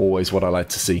 Always what I like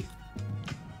to see.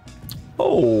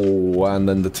 Oh, and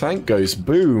then the tank goes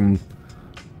boom.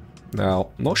 Now,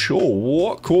 not sure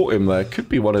what caught him there. Could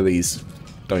be one of these.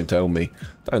 Don't tell me.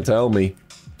 Don't tell me.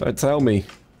 Don't tell me.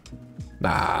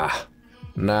 Nah.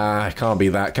 Nah, it can't be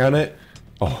that, can it?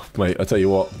 Oh, mate, I tell you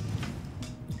what.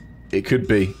 It could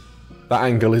be. That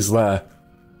angle is there.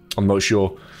 I'm not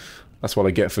sure. That's what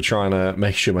I get for trying to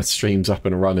make sure my stream's up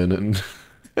and running and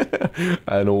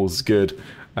and all's good.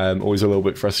 Always a little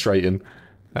bit frustrating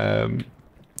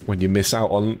when you miss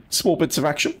out on small bits of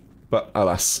action, but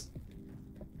alas,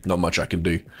 not much I can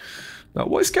do. Now,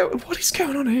 what is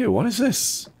going on here? What is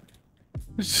this?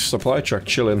 It's just a supply truck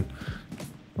chilling.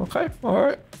 Okay,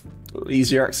 alright.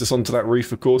 Easier access onto that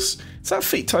roof, of course. Is that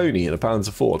Feet Tony in a Panzer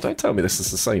IV? Don't tell me this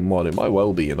is the same one. It might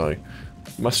well be, you know.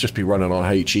 Must just be running on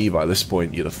HE by this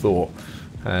point, you'd have thought.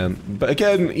 But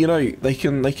again, you know, they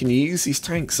can use these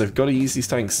tanks. They've got to use these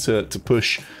tanks to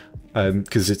push,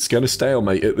 because it's going to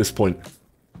stalemate at this point.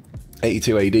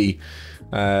 82 AD.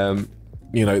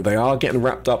 You know, they are getting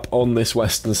wrapped up on this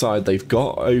western side. They've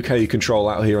got okay control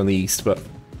out here on the east, but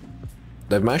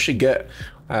they've managed to get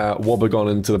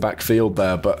Wobbegong into the backfield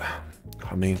there. But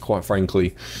I mean, quite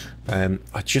frankly,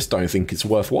 I just don't think it's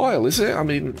worthwhile, is it? I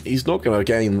mean, he's not going to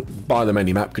gain by them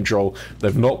any map control.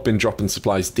 They've not been dropping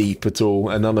supplies deep at all,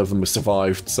 and none of them have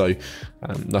survived. So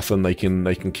nothing they can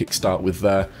kickstart with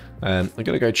there. I'm going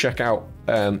to go check out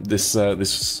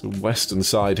this western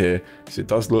side here, because it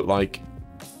does look like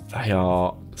they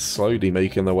are slowly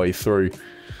making their way through.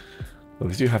 But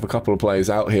they do have a couple of players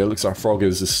out here. Looks like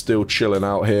Froggers is still chilling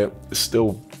out here,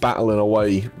 still battling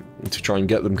away to try and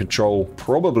get them control.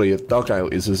 Probably a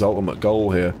dugout is his ultimate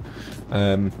goal here.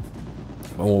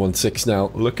 116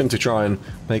 now, looking to try and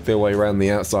make their way around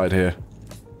the outside here.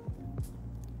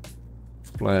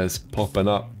 Flares popping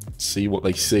up, see what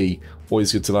they see.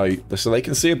 Always good to know. So they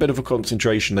can see a bit of a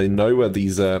concentration. They know where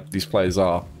these players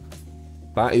are.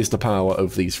 That is the power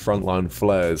of these frontline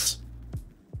flares.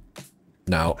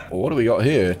 Now, what do we got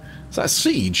here? Is that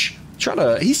Siege?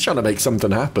 He's trying to make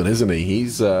something happen, isn't he?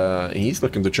 He's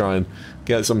looking to try and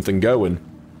get something going.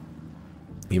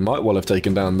 He might well have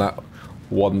taken down that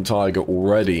one Tiger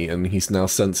already, and he's now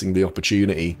sensing the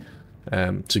opportunity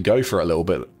to go for it a little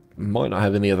bit. Might not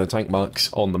have any other tank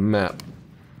marks on the map,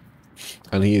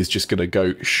 and he is just going to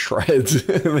go shred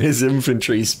his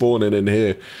infantry spawning in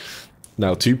here.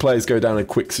 Now, two players go down in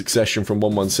quick succession from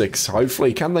 116.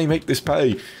 Hopefully, can they make this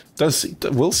pay?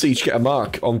 Will Siege get a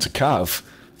mark onto Cav?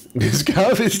 Because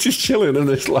Cav is just chilling in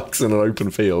this Lux in an open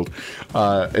field.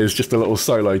 It's just a little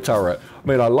solo turret. I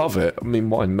mean, I love it. I mean,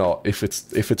 why not? If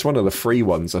it's one of the free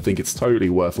ones, I think it's totally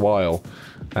worthwhile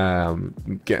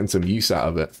getting some use out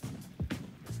of it.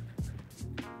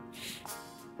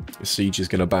 Siege is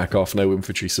going to back off. No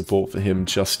infantry support for him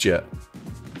just yet.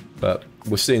 But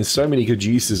we're seeing so many good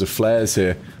uses of flares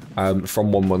here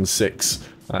from 116.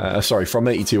 Sorry, from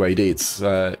 82 AD.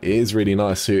 It is really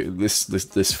nice. This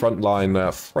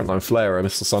frontline flare,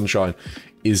 Mr. Sunshine,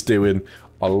 is doing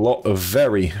a lot of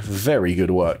very, very good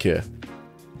work here.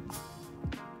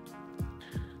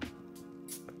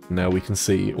 Now we can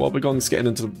see Wobbegong's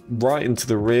getting right into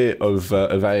the rear of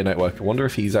A network. I wonder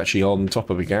if he's actually on top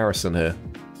of a garrison here.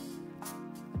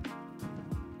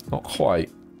 Not quite.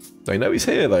 They know he's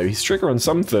here though. He's triggering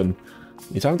something.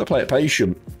 He's having to play it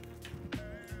patient.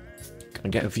 Can I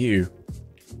get a view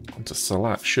onto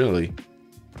Salat, surely?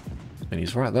 And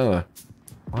he's right there,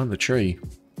 behind the tree.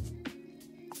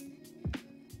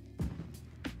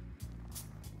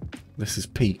 This is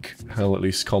peak Hell at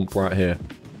Loose comp right here.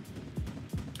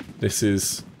 This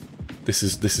is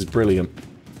brilliant.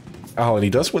 Oh, and he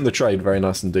does win the trade. Very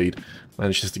nice indeed.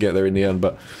 Manages to get there in the end,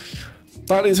 but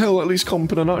that is Hell at Loose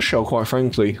comp in a nutshell, quite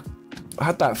frankly. I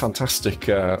had that fantastic,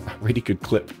 really good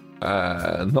clip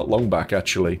not long back,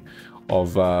 actually,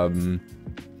 of, can't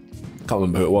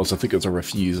remember who it was. I think it was a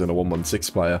Refuse and a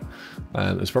 116 player.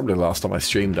 And it was probably the last time I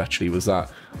streamed, actually, was that,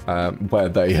 where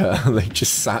they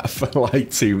just sat for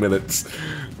like 2 minutes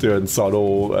doing sod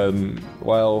all, and,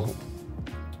 well,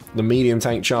 the medium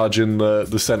tank charge in the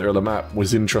centre of the map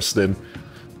was interesting.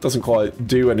 Doesn't quite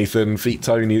do anything. Feet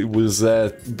Tony was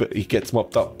there, but he gets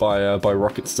mopped up by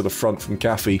rockets to the front from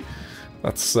Caffey.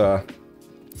 That's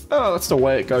Oh, that's the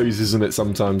way it goes, isn't it,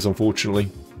 sometimes, unfortunately.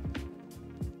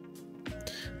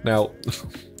 Now,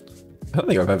 I don't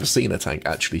think I've ever seen a tank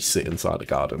actually sit inside a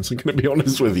garden, so I'm going to be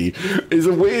honest with you.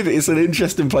 It's an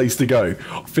interesting place to go.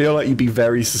 I feel like you'd be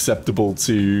very susceptible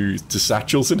to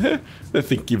satchels in here. I don't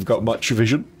think you've got much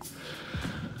vision.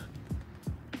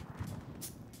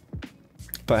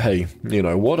 But hey, you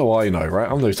know, what do I know,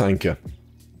 right? I'm no tanker.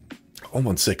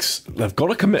 116. They've got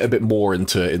to commit a bit more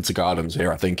into gardens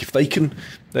here, I think. If they can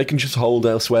just hold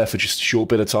elsewhere for just a short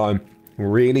bit of time,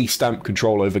 really stamp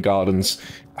control over gardens.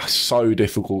 So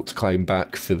difficult to claim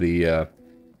back for the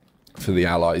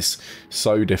allies.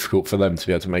 So difficult for them to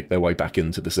be able to make their way back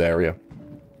into this area.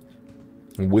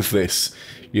 And with this,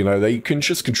 you know, they can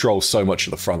just control so much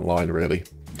of the front line, really.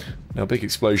 Now, big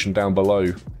explosion down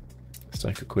below. Let's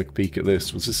take a quick peek at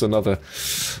this. Was this another...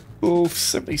 Oh,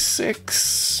 76,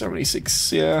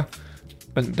 76, yeah.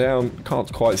 Went down.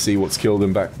 Can't quite see what's killed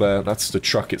him back there. That's the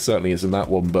truck. It certainly isn't that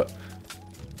one, but...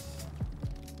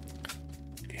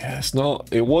 Yeah, it's not...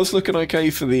 It was looking okay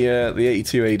for the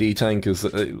 82 AD tankers.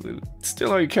 It's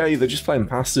still okay. They're just playing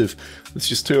passive. There's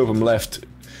just 2 of them left.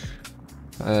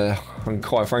 And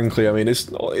quite frankly, I mean,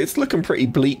 it's looking pretty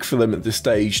bleak for them at this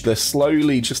stage. They're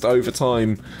slowly, just over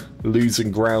time, losing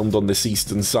ground on this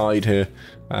eastern side here.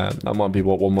 That might be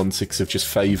what 116 have just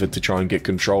favoured to try and get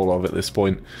control of at this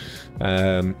point.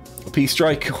 Peace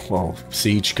strike, well,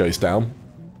 siege goes down.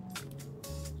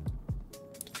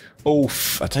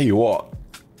 Oof, I tell you what,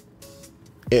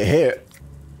 it hit.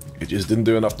 It just didn't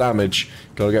do enough damage.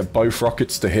 Gotta get both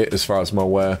rockets to hit, as far as I'm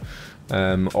aware,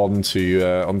 onto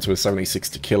a 76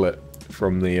 to kill it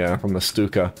from the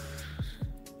Stuka.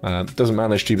 Doesn't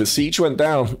manage to, but siege went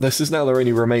down. This is now their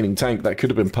only remaining tank. That could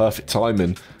have been perfect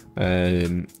timing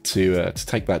to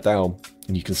take that down.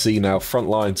 And you can see now front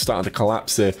line starting to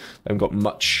collapse here. They haven't got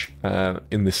much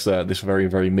in this very,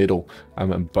 very middle,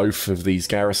 and both of these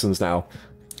garrisons now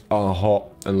are hot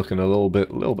and looking a little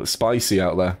bit spicy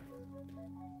out there.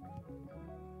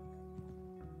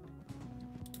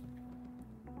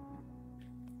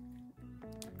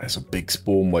 There's a big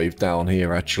spawn wave down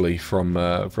here, actually, from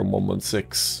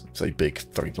 116. Say big,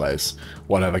 3 players.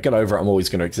 Whatever, get over it. I'm always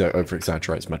going to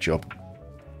over-exaggerate. It's my job.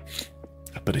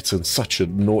 But it's in such a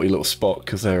naughty little spot,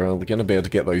 because they're going to be able to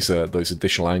get those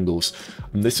additional angles.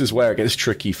 And this is where it gets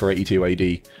tricky for 82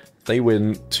 AD. They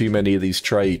win too many of these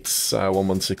trades.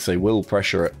 116, they will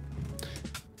pressure it.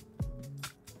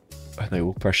 And they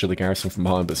will pressure the garrison from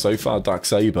behind. But so far,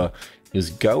 Darksaber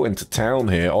is going to town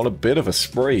here on a bit of a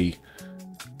spree.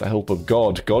 The help of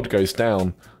God. God goes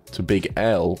down to Big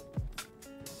L.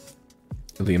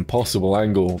 The impossible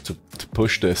angle to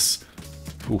push this.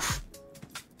 Oof.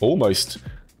 Almost.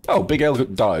 Oh, Big L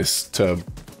dies to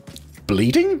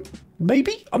bleeding?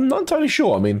 Maybe? I'm not entirely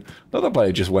sure. I mean, another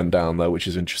player just went down there, which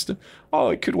is interesting. Oh,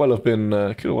 it could well have been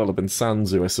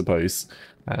Sanzu, I suppose,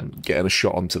 and getting a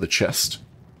shot onto the chest.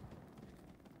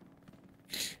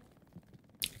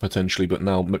 Potentially, but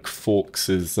now McForks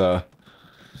is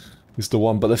the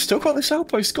one, but they've still got this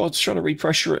outpost. God's trying to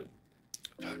repressure it.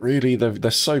 Really,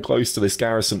 they're so close to this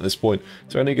garrison at this point.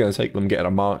 It's only going to take them getting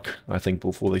a mark, I think,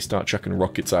 before they start chucking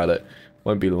rockets at it.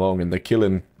 Won't be long, and they're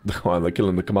killing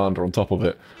the commander on top of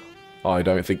it. I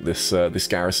don't think this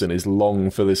garrison is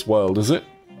long for this world, is it?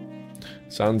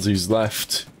 Sanzu's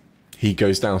left. He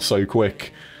goes down so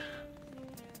quick.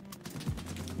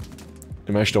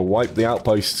 They managed to wipe the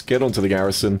outposts, get onto the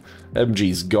garrison.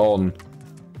 MG's gone.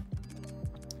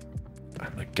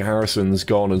 Garrison's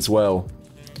gone as well.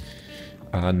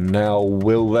 And now,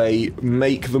 will they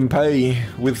make them pay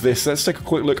with this? Let's take a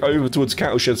quick look over towards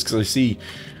cattle sheds, because I see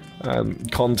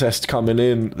contest coming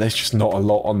in. There's just not a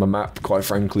lot on the map, quite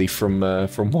frankly, from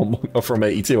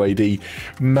 82 AD.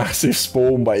 Massive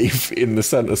spawn wave in the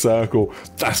center circle.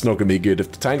 That's not going to be good.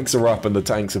 If the tanks are up and the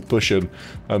tanks are pushing,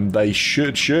 they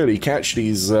should surely catch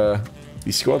these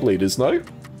squad leaders. No,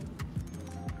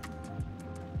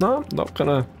 not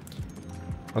gonna.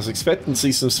 I was expecting to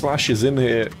see some splashes in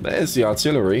here. There's the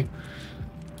artillery.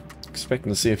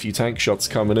 Expecting to see a few tank shots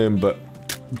coming in, but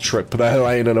trip there,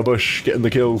 laying in a bush, getting the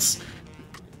kills.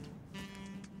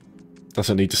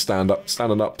 Doesn't need to stand up.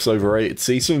 Standing up's overrated.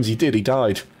 See, as soon as he did, he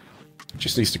died.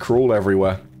 Just needs to crawl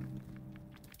everywhere.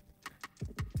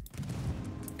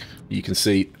 You can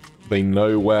see they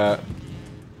know where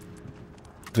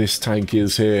this tank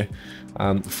is here.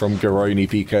 From Garoni,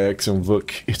 PKX, and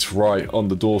Vuk, it's right on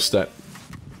the doorstep.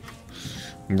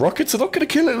 Rockets are not going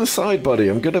to kill it in the side, buddy.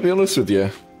 I'm going to be honest with you.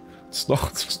 It's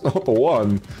not the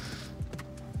one.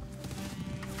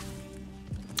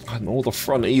 Nor the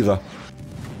front either.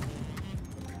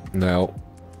 Now,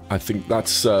 I think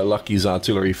that's Lucky's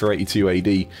artillery for 82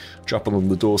 AD dropping on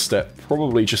the doorstep,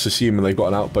 probably just assuming they've got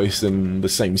an outpost in the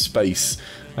same space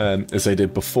as they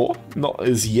did before. Not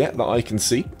as yet that I can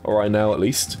see, or right now at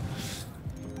least.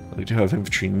 They do have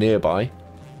infantry nearby.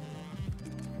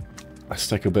 Let's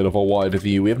take a bit of a wider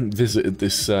view. We haven't visited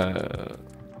this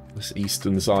this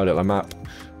eastern side of the map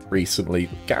recently.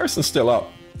 Garrison's still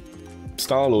up.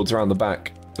 Star-Lord's around the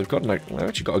back. They've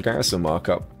actually got a garrison mark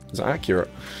up. Is that accurate?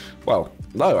 Well,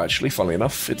 no, actually, funnily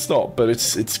enough, it's not, but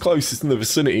it's close. It's in the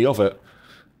vicinity of it.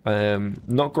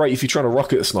 Not great if you're trying to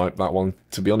rocket snipe that one,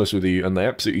 to be honest with you, and they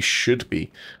absolutely should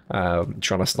be trying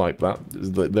to snipe that.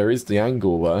 There is the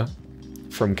angle there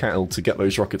from cattle to get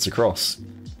those rockets across.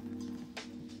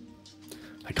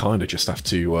 They kind of just have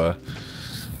to,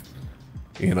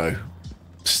 you know,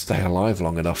 stay alive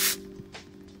long enough.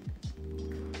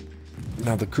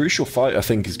 Now, the crucial fight, I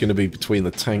think, is going to be between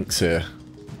the tanks here.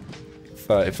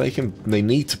 If they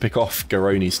need to pick off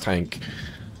Garoni's tank.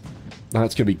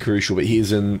 That's going to be crucial, but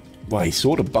he's in, well, he's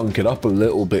sort of bunkered up a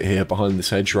little bit here behind this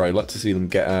hedgerow. I'd like to see them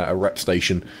get a rep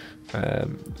station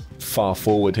far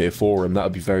forward here for him. That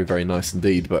would be very, very nice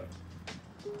indeed, but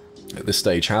at this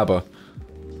stage, Haber,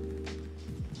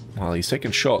 well, he's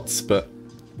taking shots, but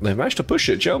they've managed to push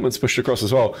it. Gelman's pushed across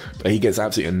as well, but he gets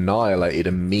absolutely annihilated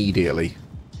immediately.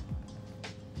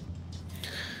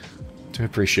 Do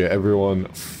appreciate everyone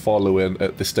following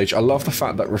at this stage. I love the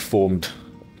fact that Reformed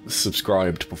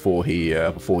subscribed before he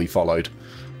followed.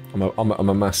 I'm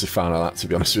a massive fan of that, to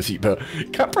be honest with you. But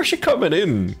cat pressure coming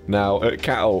in now at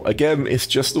Cattle. Again, it's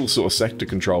just all sort of sector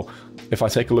control. If I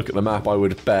take a look at the map, I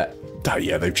would bet that,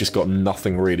 yeah, they've just got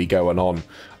nothing really going on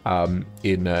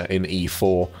in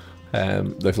E4.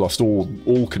 They've lost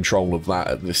all control of that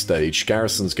at this stage.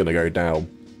 Garrison's going to go down,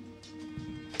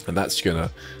 and that's going to,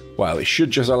 well, it should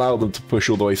just allow them to push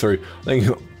all the way through. I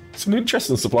think it's an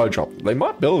interesting supply drop. They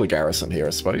might build a garrison here,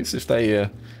 I suppose, if they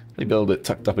build it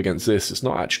tucked up against this. It's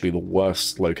not actually the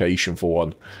worst location for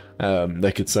one.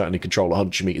 They could certainly control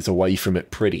 100 meters away from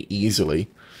it pretty easily.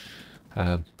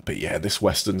 But yeah, this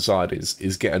western side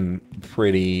is getting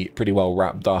pretty well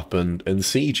wrapped up, and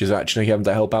Siege is actually having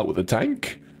to help out with the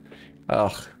tank.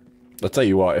 Ugh. I'll tell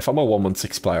you what, if I'm a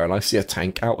 116 player and I see a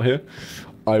tank out here,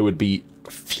 I would be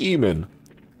fuming.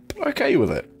 Okay with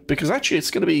it, because actually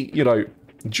it's going to be, you know,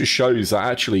 it just shows that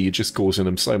actually you're just causing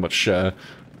them so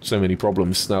many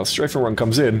problems. Now, strafing run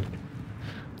comes in.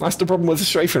 That's the problem with the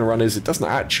strafing run, is it doesn't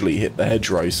actually hit the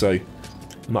hedgerow, so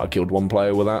might have killed one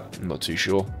player with that. I'm not too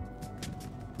sure.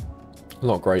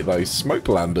 Not great though. Smoke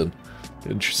landing.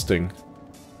 Interesting.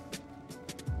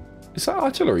 Is that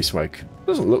artillery smoke?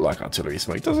 Doesn't look like artillery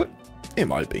smoke, does it? It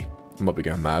might be. I might be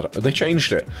going mad. They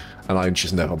changed it, and I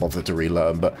just never bothered to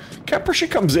relearn. But cat pressure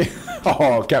comes in.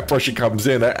 Oh, cat pressure comes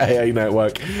in at AA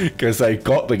Network because they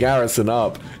got the garrison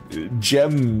up.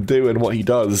 Gem doing what he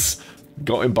does,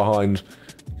 got him behind,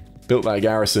 built that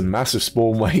garrison. Massive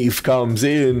spawn wave comes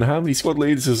in. How many squad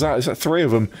leaders is that? Is that 3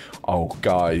 of them? Oh,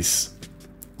 guys,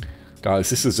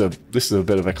 this is a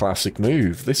bit of a classic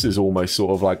move. This is almost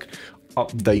sort of like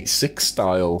update 6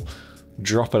 style.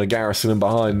 Dropping a garrison in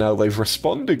behind. Now, they've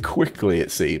responded quickly,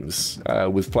 it seems,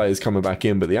 with players coming back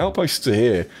in, but the outposts are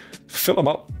here. Fill them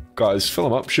up, guys. Fill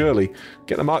them up, surely.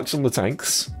 Get the marks on the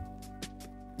tanks.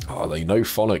 Oh, they know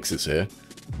Phonics is here,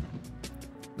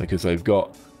 because they've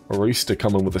got a Rooster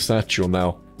coming with a satchel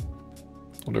now.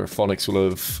 Wonder if Phonics will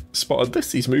have spotted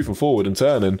this. He's moving forward and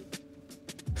turning.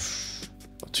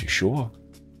 Not too sure.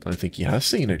 Don't think he has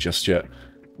seen it just yet.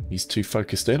 He's too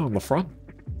focused in on the front.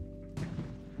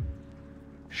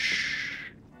 Shh.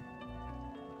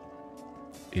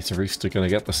 Is a Rooster going to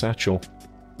get the satchel?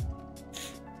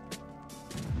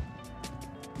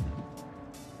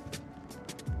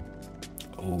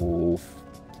 Oh.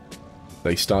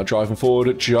 They start driving forward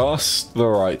at just the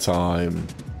right time.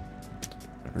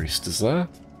 Rooster's there.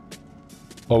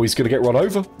 Oh, he's going to get run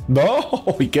over.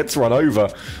 No, he gets run over.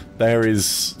 There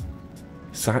is...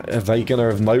 Are they going to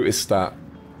have noticed that?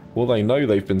 Well, they know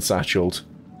they've been satcheled.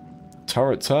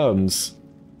 Turret turns.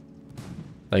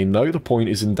 They know the point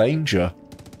is in danger.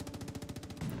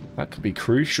 That could be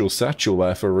crucial satchel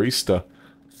there for Rooster.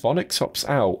 Phonics hops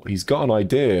out. He's got an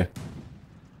idea.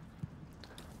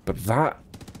 But that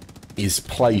is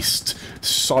placed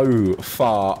so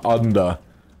far under.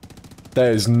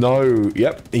 There's no...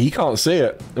 Yep, he can't see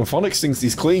it. And Phonics thinks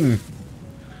he's clean.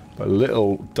 But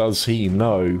little does he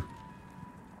know.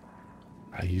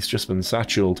 He's just been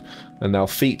satcheled. And now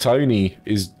Feet Tony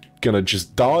is going to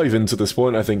just dive into this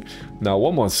point, I think. Now,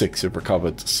 116 have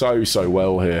recovered so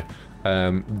well here.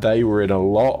 They were in a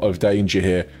lot of danger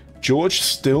here. George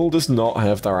still does not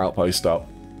have their outpost up.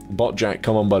 Botjack,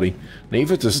 come on, buddy.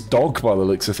 Neither does Dog by the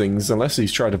looks of things, unless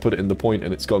he's tried to put it in the point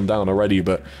and it's gone down already,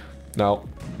 but now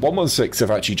 116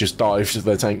 have actually just dived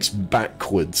their tanks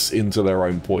backwards into their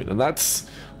own point, and that's,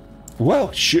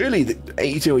 well, surely the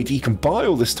 82 AD can buy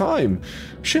all this time.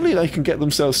 Surely they can get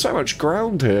themselves so much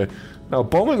ground here. Now,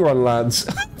 bombing run lands.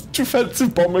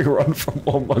 Defensive bombing run from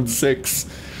 116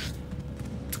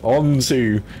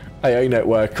 onto AA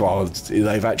Network. Oh,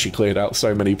 they've actually cleared out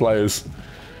so many players.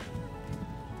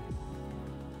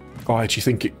 Oh, I actually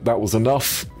think that was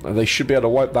enough. They should be able to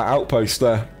wipe that outpost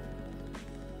there.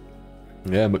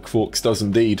 Yeah, McForks does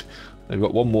indeed. They've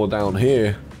got one more down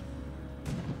here.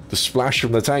 The splash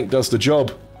from the tank does the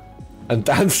job. And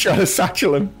Dan's trying to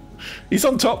satchel him. He's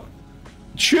on top.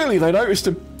 Surely they noticed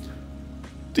him.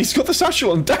 He's got the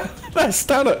satchel on. There's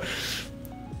Stanner.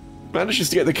 Manages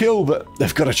to get the kill, but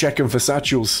they've got to check him for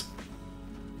satchels.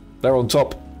 They're on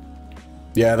top.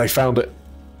 Yeah, they found it.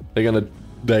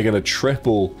 They're gonna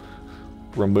triple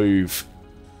remove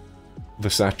the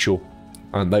satchel,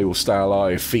 and they will stay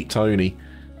alive. Feet Tony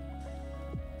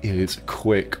is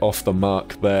quick off the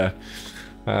mark there.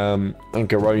 And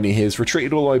Garoni here's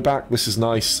retreated all the way back. This is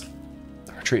nice.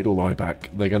 Retreated all the way back.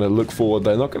 They're going to look forward.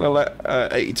 They're not going to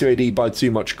let 82 AD buy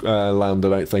too much land, I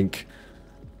don't think.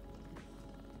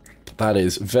 But that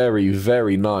is very,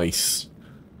 very nice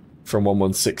from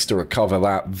 116 to recover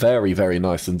that. Very, very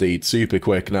nice indeed. Super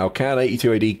quick. Now, can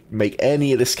 82 AD make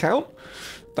any of this count?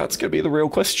 That's going to be the real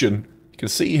question. You can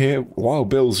see here, Wild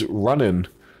Bill's running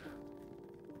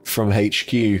from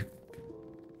HQ,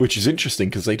 which is interesting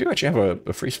because they do actually have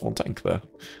a free spawn tank there,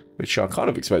 which I kind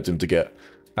of expect him to get.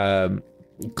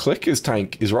 Clicker's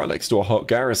tank is right next to a hot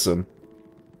garrison.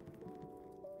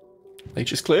 They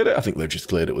just cleared it? I think they've just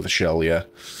cleared it with a shell, yeah.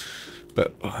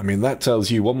 But, I mean, that tells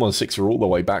you 116 are all the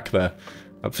way back there.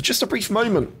 For just a brief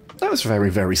moment, that was very,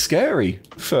 very scary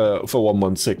for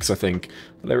 116, I think.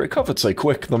 They recovered so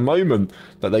quick. The moment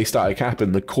that they started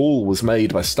capping, the call was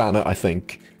made by Stanner, I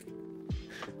think.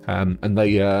 And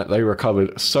they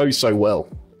recovered so well.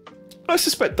 I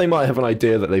suspect they might have an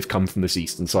idea that they've come from this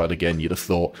eastern side again. You'd have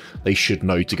thought they should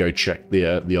know to go check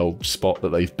the old spot that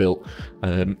they've built.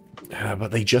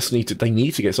 But they just need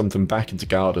to get something back into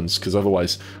Gardens, because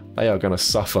otherwise they are going to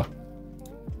suffer.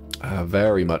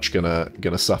 Very much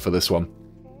gonna suffer this one.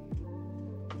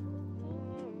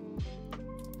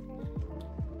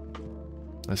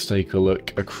 Let's take a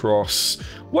look across.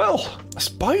 Well, I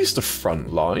suppose the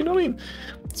front line. I mean,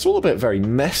 it's all a bit very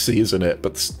messy, isn't it?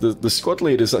 But the squad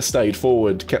leaders that stayed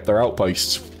forward kept their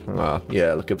outposts.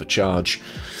 Yeah, look at the charge.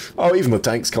 Oh, even the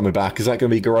tank's coming back. Is that going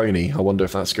to be Garoni? I wonder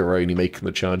if that's Garoni making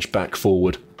the charge back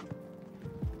forward.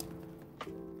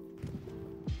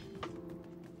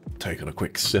 Taking a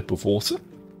quick sip of water.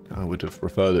 I would have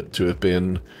preferred it to have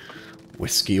been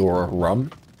whiskey or a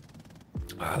rum.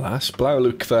 Alas,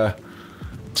 Blauwluke there.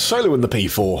 Solo in the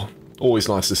P4. Always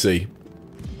nice to see.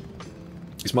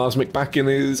 Is Marsmick back in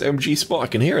his MG spot? I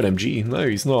can hear an MG. No,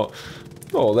 he's not.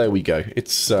 Oh, there we go.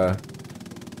 It's,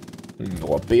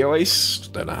 what, BOAce?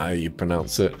 Don't know how you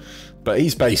pronounce it. But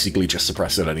he's basically just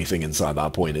suppressing anything inside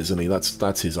that point, isn't he?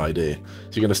 That's his idea.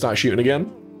 Is he going to start shooting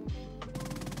again?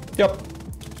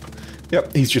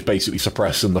 Yep, he's just basically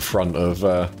suppressing the front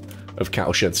of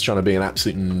cattle sheds, trying to be an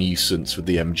absolute nuisance with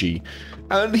the MG.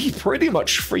 And he's pretty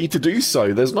much free to do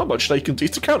so. There's not much they can do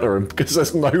to counter him, because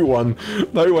there's no one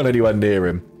anywhere near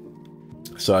him.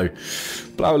 So,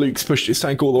 Blauwluke's pushed his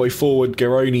tank all the way forward.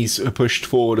 Garoni's pushed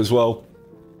forward as well.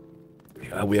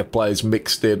 We have players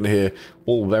mixed in here,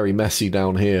 all very messy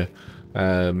down here.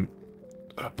 But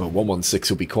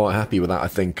 116 will be quite happy with that, I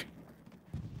think.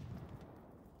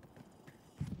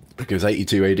 Because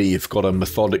 82 AD have got to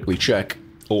methodically check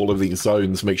all of these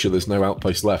zones, make sure there's no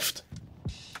outpost left.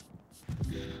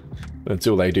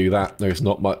 Until they do that, there's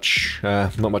not much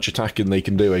attacking they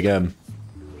can do again.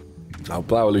 Now,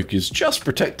 Blauwluke is just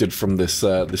protected from this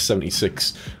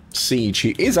 76 siege.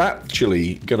 He is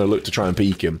actually going to look to try and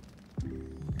peek him.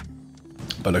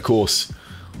 But of course,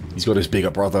 he's got his bigger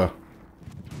brother,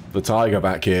 the Tiger,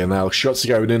 back here. Now, shots are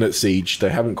going in at siege. They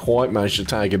haven't quite managed to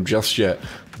tag him just yet.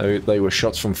 They were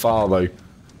shots from far, though.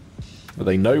 But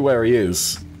they know where he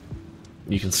is.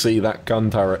 You can see that gun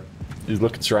turret. He's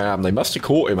looking straight at him. They must have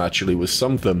caught him, actually, with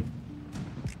something.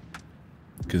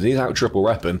 Because he's out triple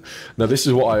repping. Now, this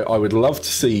is what I would love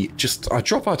to see. Just,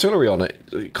 drop artillery on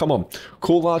it. Come on.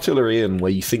 Call artillery in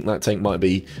where you think that tank might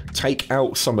be. Take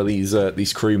out some of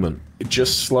these crewmen. It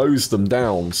just slows them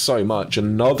down so much.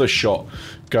 Another shot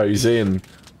goes in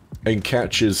and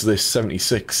catches this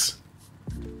 76.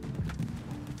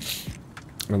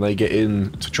 And they get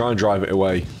in to try and drive it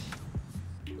away.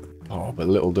 Oh, but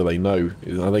little do they know.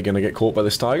 Are they going to get caught by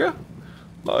this Tiger?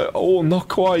 Oh, not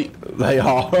quite. They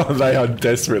are. They are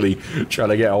desperately trying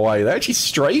to get away. They actually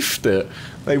strafed it.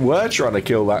 They were trying to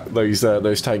kill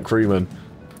those tank crewmen.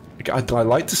 I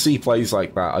like to see plays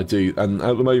like that. I do. And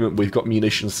at the moment, we've got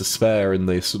munitions to spare in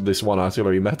this one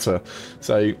artillery meta.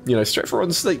 So you know, strafe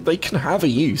runs they can have a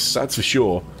use. That's for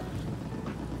sure.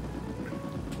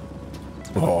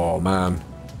 Oh man,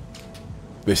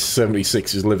 this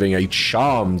 76 is living a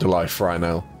charmed life right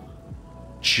now.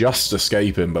 Just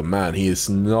escaping, but man, he is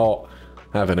not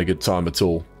having a good time at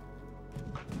all.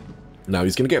 Now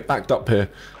he's going to get backed up here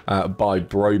by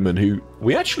Broman, who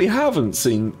we actually haven't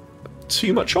seen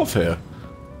too much of here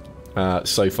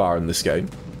so far in this game.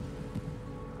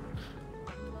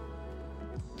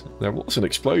 There was an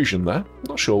explosion there.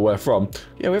 Not sure where from.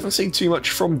 Yeah, we haven't seen too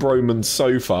much from Broman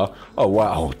so far. Oh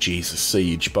wow, oh, Jesus,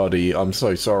 Siege, buddy. I'm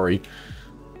so sorry.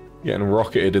 Getting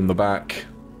rocketed in the back.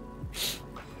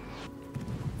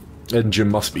 Engine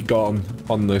must be gone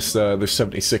on this this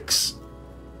 76.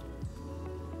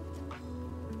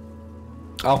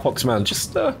 Alpox man,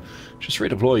 just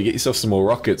redeploy, get yourself some more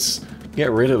rockets,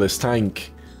 get rid of this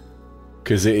tank,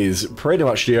 because it is pretty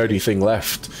much the only thing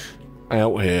left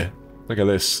out here. Look at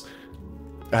this.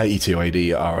 82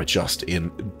 AD are just in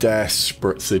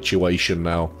desperate situation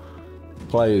now.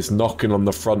 Players knocking on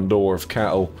the front door of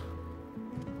Cattle.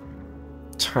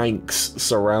 Tanks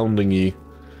surrounding you.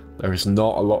 There is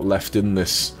not a lot left in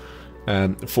this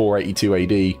 482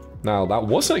 AD. Now, that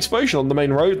was an explosion on the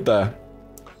main road there.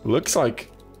 Looks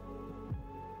like...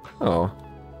 Oh.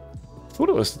 I thought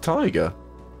it was the Tiger.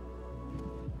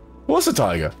 It was the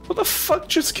Tiger? What the fuck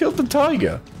just killed the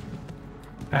Tiger?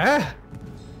 Eh?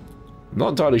 Not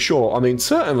entirely sure. I mean,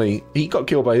 certainly, he got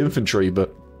killed by infantry,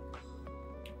 but...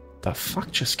 The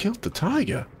fuck just killed the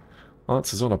Tiger?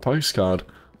 Answers on a postcard.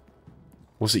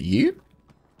 Was it you?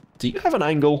 Do you have an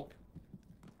angle?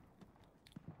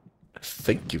 I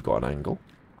think you've got an angle.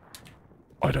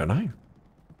 I don't know.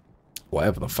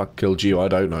 Whatever the fuck killed you, I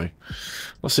don't know.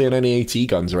 Not seeing any AT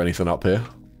guns or anything up here.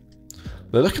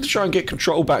 They're looking to try and get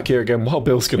control back here again while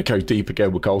Bill's going to go deep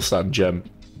again with Goldstan Gem.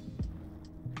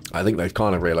 I think they've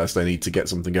kind of realised they need to get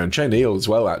something going. Chain Eel as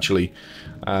well, actually.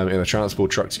 In the transport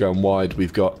trucks going wide.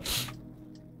 We've got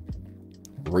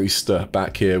Rooster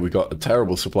back here. We've got a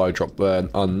terrible supply drop there.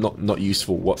 Not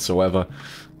useful whatsoever.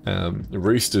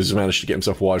 Rooster's managed to get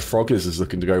himself wide. Froggers is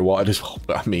looking to go wide as well.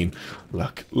 But I mean,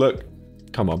 look.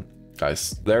 Come on,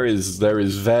 guys. There is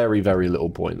very, very little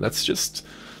point. Let's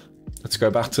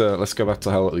go back to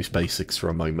Hell at Loose basics for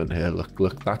a moment here.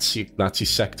 Look. That's your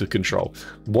sector control.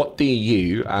 What do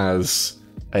you, as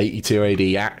 82 AD,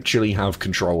 actually have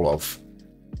control of?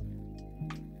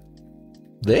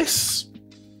 This?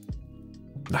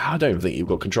 No, I don't think you've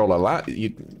got control of that.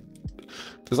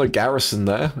 There's no garrison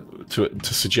there to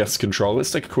suggest control.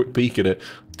 Let's take a quick peek at it.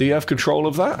 Do you have control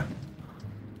of that?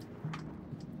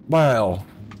 Well,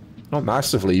 not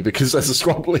massively, because there's a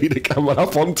squad leader coming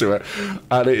up onto it,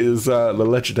 and it is the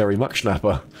legendary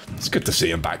Mucksnapper. It's good to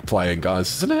see him back playing,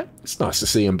 guys, isn't it? It's nice to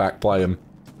see him back playing.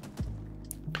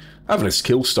 Having his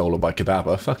kill stolen by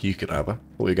Kadabba. Fuck you, Kadabba.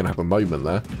 Well, you're going to have a moment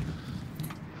there.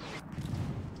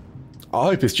 I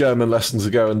hope his German lessons are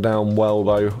going down well,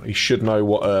 though. He should know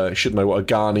what a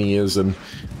Ghani is, and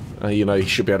you know, he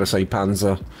should be able to say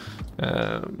Panzer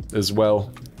as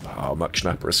well. Oh,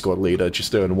 Mucksnapper, a squad leader,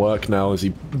 just doing work now as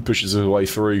he pushes his way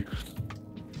through.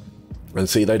 And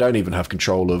see, they don't even have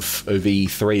control of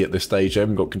E3 at this stage. They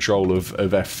haven't got control of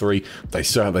F3.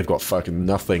 They've got fucking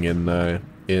nothing in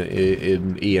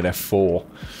ENF4.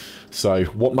 So,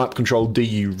 what map control do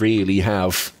you really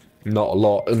have? Not a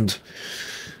lot. And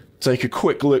take a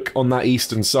quick look on that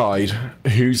eastern side.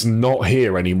 Who's not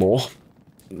here anymore?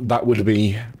 That would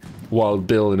be Wild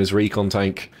Bill and his recon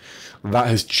tank. That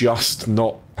has just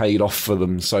not paid off for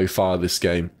them so far this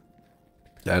game.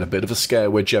 They had a bit of a scare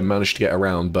where Gem managed to get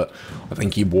around, but I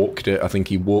think he walked it. I think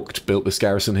he built this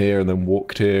garrison here, and then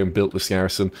walked here and built this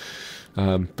garrison.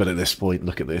 But at this point,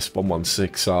 look at this.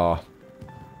 116R.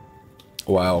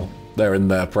 Wow. They're in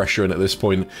there pressuring at this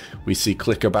point. We see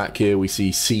Clicker back here. We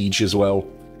see Siege as well.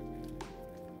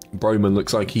 Broman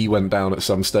looks like he went down at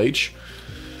some stage.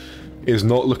 Is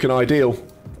not looking ideal.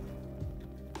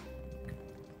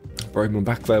 Broman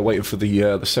back there waiting for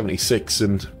the 76,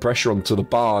 and pressure onto the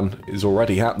barn is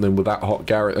already happening with that hot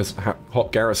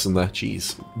garrison there.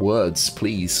 Jeez, words,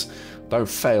 please. Don't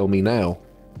fail me now.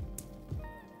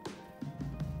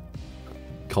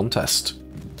 Contest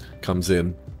comes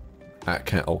in at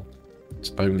Cattle.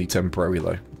 It's only temporary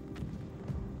though.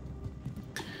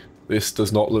 This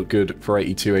does not look good for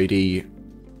 82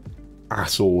 AD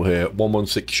at all here.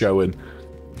 116 showing.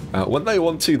 When they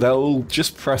want to, they'll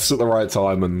just press at the right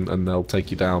time and they'll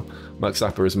take you down. Max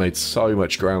Zappa has made so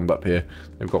much ground up here.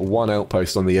 They've got one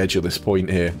outpost on the edge of this point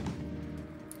here.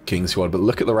 King Squad, but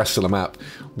look at the rest of the map.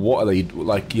 What are they,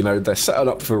 like, you know, they're setting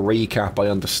up for recap, I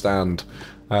understand.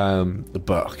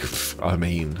 But, I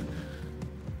mean,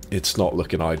 it's not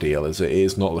looking ideal, is it? It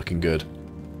is not looking good.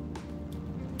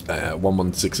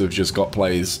 116 have just got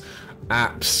plays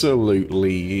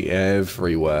absolutely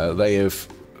everywhere. They have...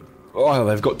 Oh,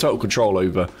 they've got total control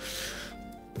over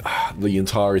the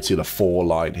entirety of the 4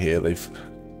 line here.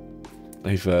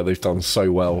 They've done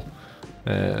so well,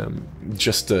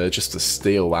 just to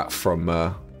steal that from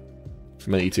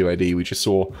 82 AD. We just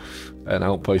saw an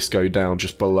outpost go down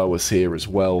just below us here as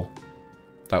well.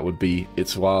 That would be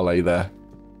Itzwale there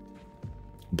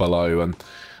below, and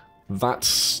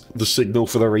that's the signal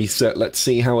for the reset. Let's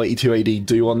see how 82 AD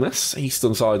do on this.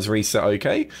 Eastern side's reset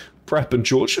okay. Prep and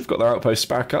George have got their outposts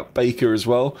back up. Baker as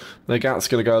well. Their Gat's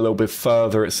going to go a little bit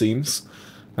further, it seems.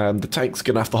 The tank's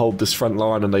going to have to hold this front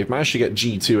line, and they've managed to get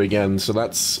G2 again, so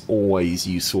that's always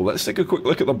useful. Let's take a quick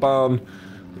look at the barn.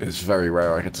 It's very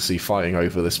rare I get to see fighting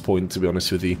over this point, to be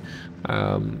honest with you.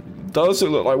 Does it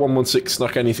look like 116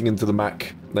 snuck anything into the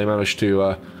Mac? They managed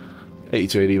to...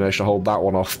 82 AD managed to hold that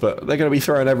one off, but they're going to be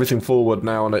throwing everything forward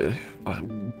now, and it'll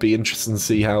be interesting to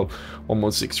see how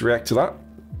 116 react to that.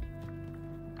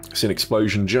 See an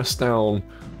explosion just down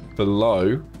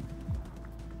below.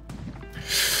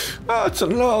 Oh, it's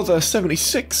another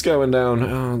 76 going down.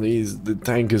 Oh, the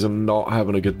tankers are not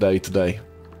having a good day today.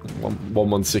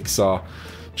 116 are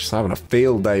just having a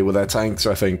field day with their tanks,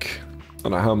 I think. I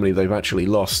don't know how many they've actually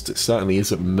lost. It certainly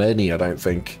isn't many, I don't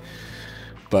think.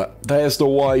 But there's the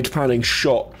wide panning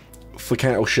shot for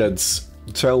cattle sheds.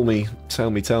 Tell me,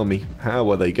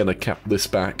 how are they going to cap this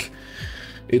back?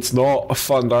 It's not a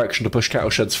fun direction to push cattle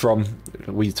sheds from.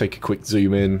 We take a quick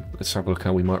zoom in. Let's have a look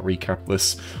how we might recap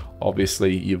this.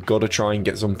 Obviously, you've got to try and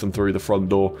get something through the front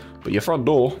door. But your front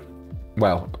door,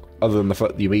 well, other than the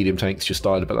fact that your medium tanks just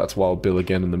died, but that's Wild Bill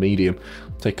again in the medium.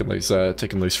 Taking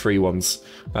those free ones.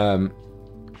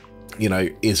 You know,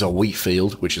 is a wheat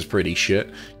field, which is pretty shit.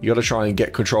 You got to try and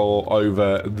get control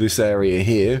over this area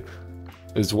here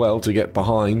as well to get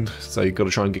behind. So you've got to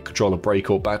try and get control of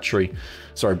Breakout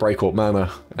Manor,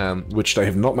 which they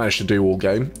have not managed to do all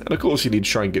game. And of course, you need to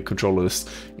try and get control of this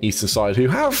eastern side, who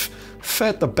have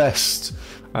fared the best,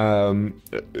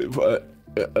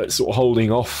 sort of holding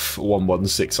off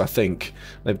 116. I think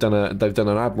they've done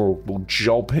an admirable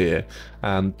job here.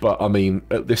 But I mean,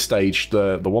 at this stage,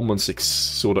 the 116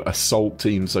 sort of assault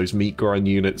teams, those meat grind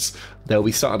units, they'll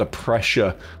be starting to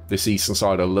pressure this eastern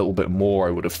side a little bit more,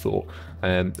 I would have thought.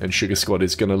 And Sugar Squad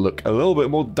is going to look a little bit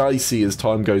more dicey as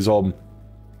time goes on,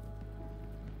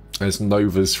 as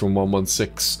Novas from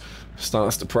 116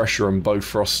 starts to pressure on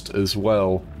Bofrost as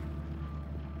well.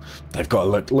 They've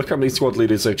got look how many squad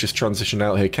leaders they've just transitioned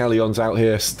out here. Callion's out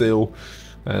here still.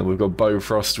 We've got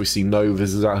Bofrost. We see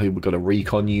Novas is out here. We've got a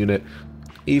recon unit.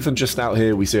 Even just out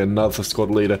here, we see another squad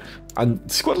leader. And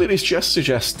squad leaders just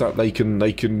suggest that they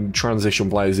can transition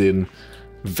players in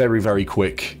very, very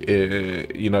quick.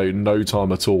 You know, no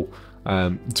time at all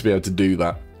to be able to do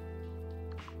that.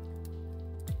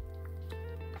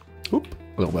 Oop,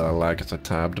 a little bit of lag as I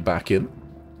tabbed back in.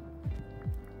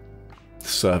 The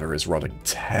server is running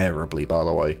terribly, by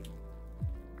the way.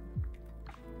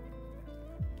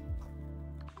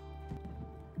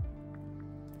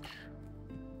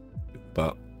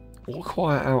 But all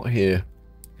quiet out here.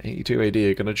 82 AD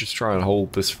are going to just try and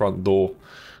hold this front door.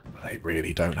 They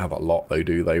really don't have a lot, though,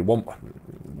 do they? One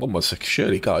more sec.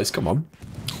 Surely, guys, come on.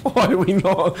 Why are we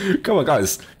not? Come on,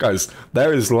 guys.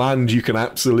 There is land you can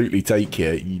absolutely take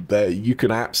here. You can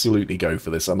absolutely go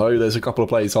for this. I know there's a couple of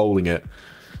players holding it.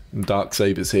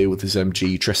 Darksaber's here with his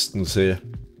MG. Tristan's here.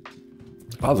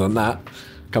 Other than that,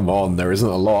 come on, there isn't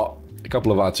a lot. A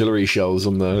couple of artillery shells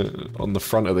on the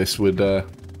front of this would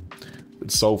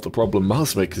solve the problem.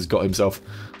 Marsmick has got himself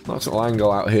a nice little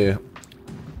angle out here.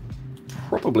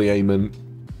 Probably aiming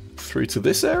through to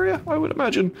this area, I would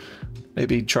imagine.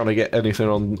 Maybe trying to get anything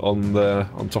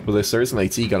on top of this. There is an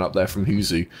AT gun up there from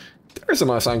Huzu. There is a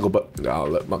nice angle, but oh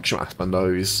look, Muckschmapper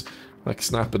knows. Like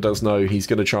Snapper does know, he's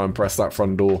going to try and press that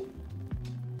front door.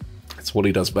 It's what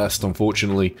he does best,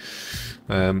 unfortunately.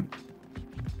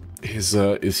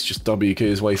 Is just WK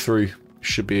his way through.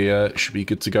 Should be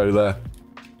good to go there.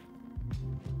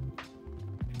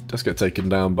 Does get taken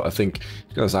down, but I think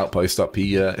he's got his outpost up.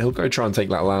 He'll go try and take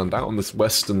that land out on this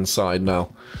western side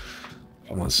now.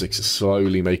 116 is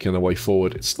slowly making their way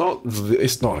forward. It's not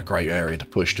a great area to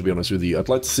push, to be honest with you. I'd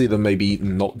like to see them maybe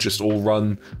not just all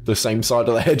run the same side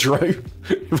of the hedgerow,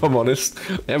 if I'm honest.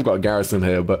 They have got a garrison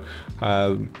here, but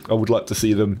I would like to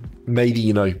see them maybe,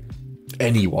 you know,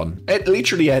 anyone,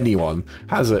 literally anyone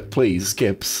has it. Please,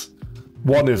 Skips,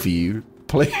 one of you,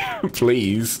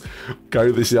 please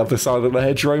go this other side of the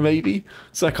hedgerow, maybe.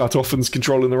 Zekatofen's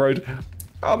controlling the road.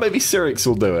 Oh, maybe Syrinx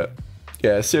will do it.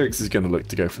 Yeah, Syrinx is going to look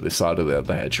to go for this side of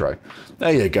the hedgerow.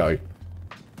 There you go.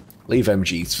 Leave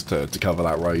MGs to cover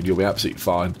that road. You'll be absolutely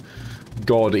fine.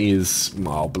 God is...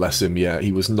 Oh, bless him. Yeah,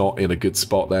 he was not in a good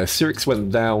spot there. Syrinx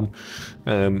went down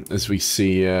as we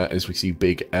see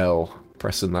Big L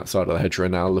pressing that side of the hedgerow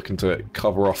now, looking to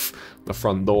cover off the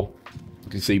front door. You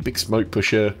can see Big Smoke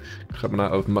Pusher coming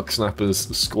out of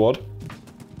Mucksnapper's squad.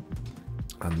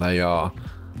 And they are...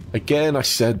 Again, I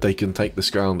said they can take this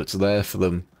ground. It's there for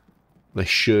them. They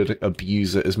should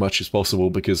abuse it as much as possible,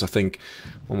 because I think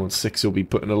 116 will be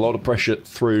putting a lot of pressure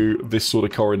through this sort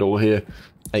of corridor here.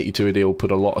 82 AD will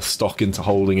put a lot of stock into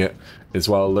holding it as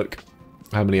well. Look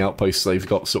how many outposts they've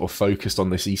got sort of focused on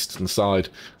this eastern side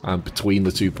between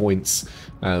the 2 points.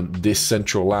 This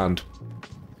central land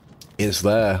is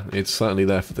there. It's certainly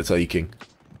there for the taking.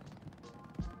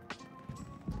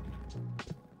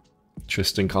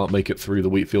 Tristan can't make it through the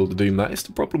Wheatfield of Doom. That is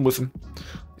the problem with them.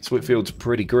 This Wheatfield's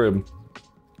pretty grim.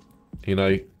 You know,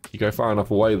 you go far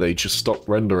enough away, they just stop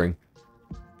rendering.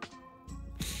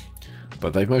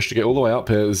 But they've managed to get all the way up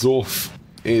here. Zorf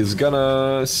is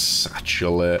gonna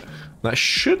satchel it. That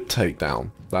should take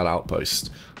down that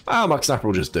outpost. Max Snapper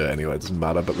will just do it anyway, it doesn't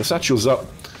matter. But the satchel's up.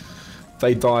 If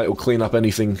they die, it'll clean up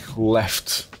anything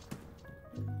left.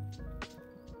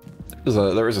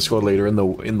 There is a squad leader in the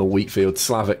Wheatfield,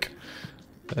 Slavic.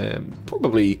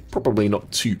 Probably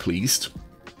not too pleased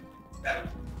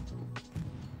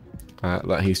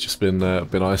that he's just been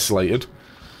isolated.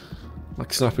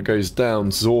 Like Snapper goes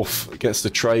down, Zorf gets the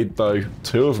trade though.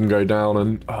 2 of them go down,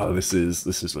 and oh, this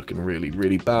is looking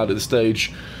really bad at this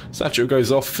stage. Satchel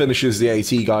goes off, finishes the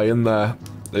AT guy in there.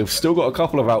 They've still got a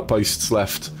couple of outposts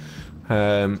left,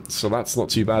 so that's not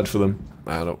too bad for them.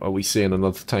 And are we seeing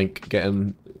another tank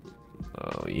getting?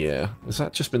 Oh yeah, has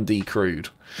that just been decrewed?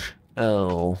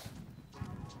 Oh,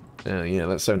 yeah,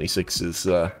 that 76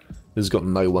 has got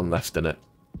no one left in it.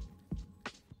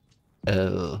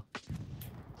 Oh.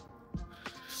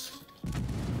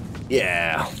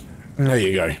 Yeah, there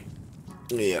you go.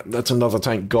 Yeah, that's another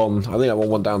tank gone. I think that one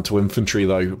went down to infantry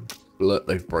though. Look,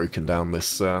 they've broken down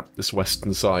this this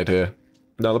western side here.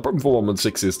 Now the problem for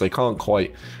 116 is they can't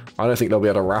quite... I don't think they'll be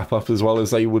able to wrap up as well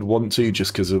as they would want to,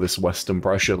 just because of this western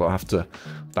pressure. They'll have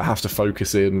to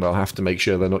focus in. They'll have to make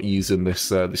sure they're not using this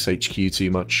this HQ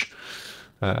too much.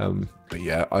 But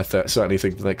yeah, I certainly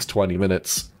think the next 20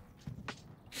 minutes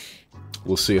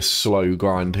we'll see a slow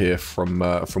grind here from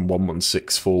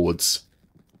 116 forwards.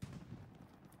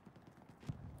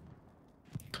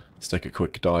 Let's take a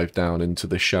quick dive down into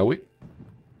this, shall we?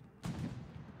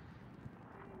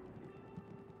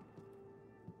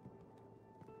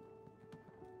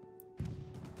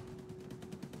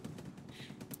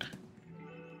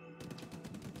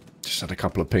 Just had a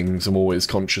couple of pings. I'm always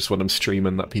conscious when I'm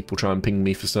streaming that people try and ping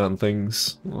me for certain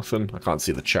things. Often. I can't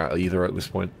see the chat either at this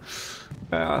point.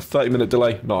 30-minute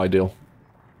delay, not ideal.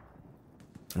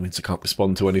 That means I can't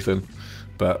respond to anything.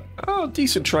 But, oh,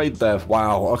 decent trade there.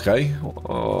 Wow, okay.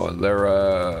 Oh,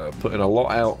 they're putting a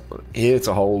lot out here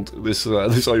to hold this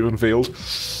this open field. You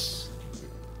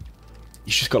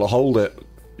just got to hold it.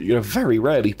 You're going to very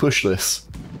rarely push this.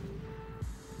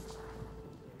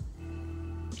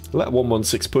 Let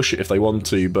 116 push it if they want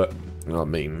to, but, I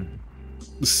mean,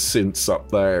 Since up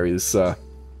there is, yeah,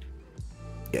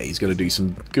 he's going to do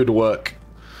some good work,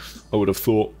 I would have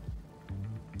thought.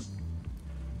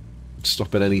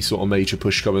 Stopping any sort of major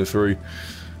push coming through.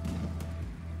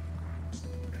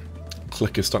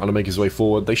 Clicker's starting to make his way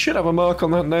forward. They should have a mark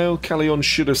on that now. Callion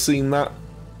should have seen that.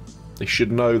 They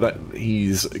should know that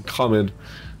he's coming.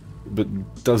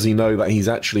 But does he know that he's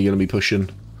actually going to be pushing?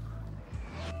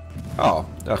 Oh,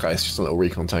 okay, it's just a little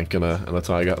recon tank and a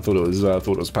Tiger. I thought it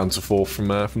was Panzer IV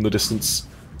from the distance.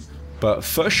 But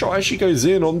first shot actually goes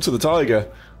in onto the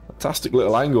Tiger. Fantastic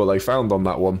little angle they found on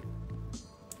that one.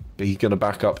 He's going to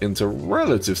back up into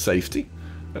relative safety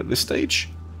at this stage.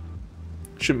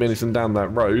 Shouldn't be anything down that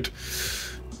road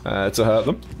to hurt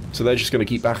them. So they're just going to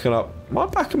keep backing up.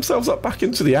 Might back themselves up back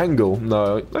into the angle.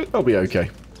 No, they'll be okay.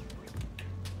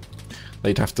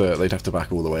 They'd have to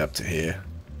back all the way up to here.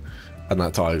 And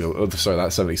that Tiger, sorry,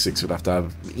 that 76 would have to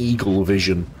have eagle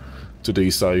vision to do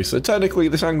so. So technically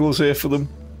this angle's here for them.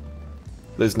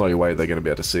 There's no way they're going to be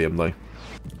able to see him though.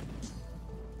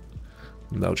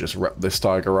 And they'll just wrap this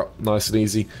tiger up nice and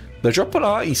easy. They're dropping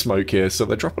arty smoke here, so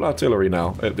they're dropping artillery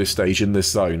now at this stage in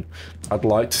this zone. I'd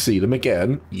like to see them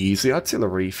again use the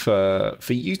artillery for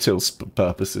util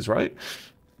purposes, right?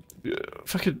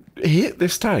 If I could hit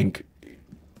this tank,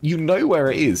 you know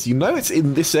where it is. You know it's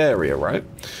in this area, right?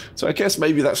 So I guess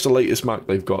maybe that's the latest mark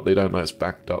they've got. They don't know it's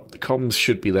backed up. The comms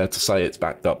should be there to say it's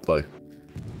backed up, though.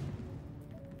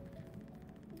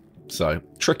 So,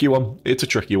 tricky one. It's a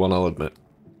tricky one, I'll admit.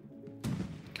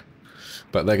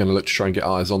 But they're going to look to try and get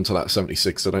eyes onto that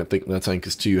 76. I don't think their tank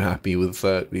is too happy with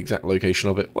the exact location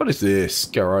of it. What is this?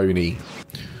 Garoni.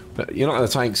 You're not in a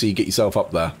tank, so you get yourself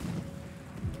up there.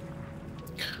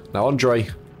 Now, Andre,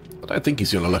 I don't think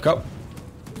he's going to look up.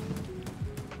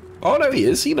 Oh, no, he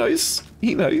is. He knows.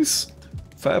 He knows.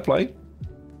 Fair play.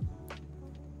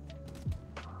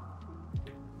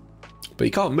 But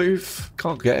he can't move.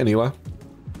 Can't get anywhere.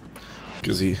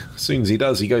 Because as soon as he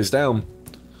does, he goes down.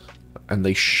 And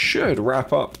they should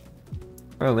wrap up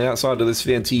on the outside of this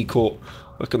VNT court,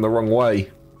 looking the wrong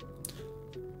way.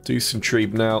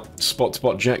 Dusentrieb now,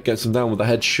 spot jet gets him down with a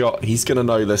headshot. He's going to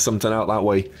know there's something out that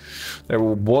way. There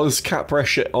was cat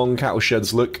pressure on cattle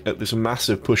sheds. Look at this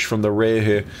massive push from the rear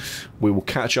here. We will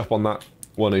catch up on that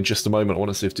one in just a moment. I want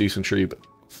to see if Dusentrieb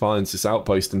finds this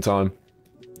outpost in time.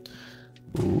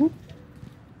 Ooh.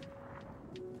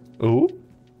 Ooh.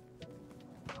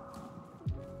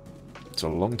 It's a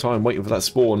long time waiting for that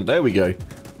spawn. There we go.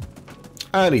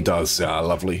 And he does. Ah,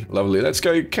 lovely, lovely. Let's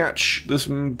go catch this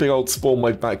big old spawn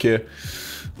wave back here.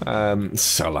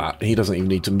 Salat. He doesn't even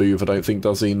need to move, I don't think,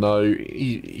 does he? No.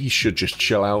 He should just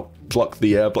chill out. Pluck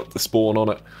the spawn on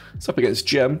it. It's up against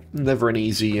Gem. Never an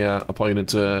easy opponent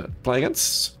to play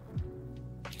against.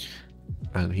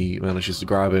 And he manages to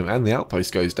grab him, and the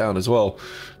outpost goes down as well.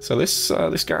 So this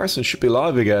garrison should be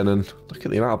live again, and look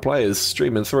at the amount of players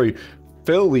streaming through.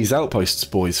 Fill these outposts,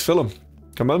 boys. Fill them.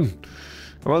 Come on.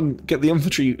 Come on. Get the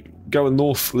infantry going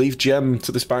north. Leave Gem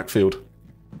to this backfield.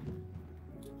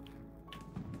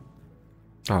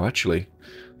 Oh, actually,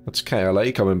 that's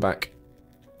KLA coming back.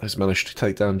 Has managed to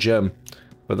take down Gem.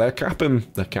 But they're capping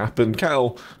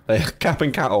cattle. They're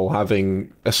capping cattle,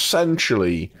 having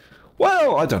essentially...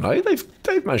 Well, I don't know.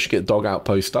 They've managed to get Dog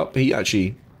Outpost up. He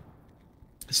actually...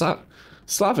 Is that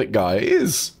Slavic guy? It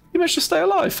is. He managed to stay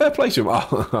alive. Fair play to him.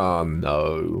 Oh,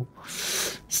 no.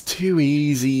 It's too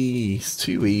easy. It's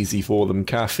too easy for them.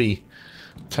 Caffey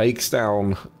takes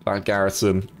down that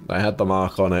garrison. They had the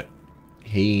mark on it.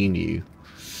 He knew.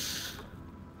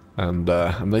 And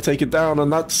they take it down,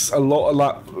 and that's a lot of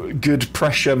that good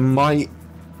pressure might...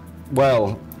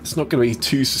 Well, it's not going to be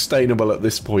too sustainable at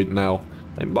this point now.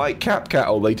 They might cap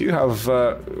cattle. They do have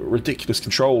ridiculous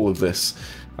control of this.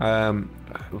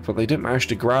 But they didn't manage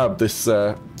to grab this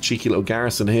cheeky little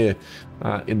garrison here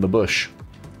in the bush.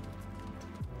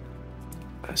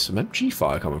 There's some MG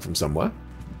fire coming from somewhere.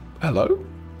 Hello?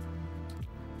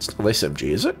 It's not this MG,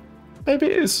 is it? Maybe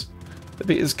it is.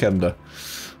 Maybe it is Kenda.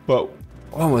 But,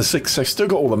 oh, the 6, they've still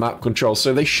got all the map control,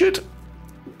 so they should...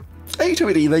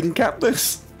 A2AD, they can cap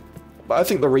this. But I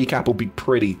think the recap will be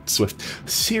pretty swift.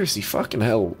 Seriously, fucking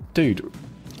hell. Dude,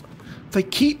 they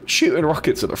keep shooting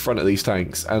rockets at the front of these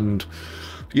tanks, and...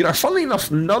 You know, funnily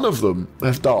enough, none of them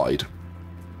have died.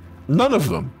 None of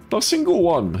them. Not a single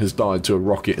one has died to a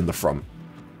rocket in the front.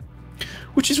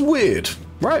 Which is weird,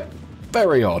 right?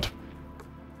 Very odd.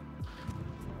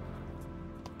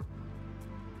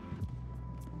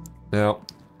 Now,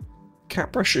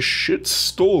 cap pressure should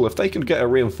stall if they can get a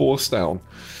reinforce down.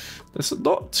 There's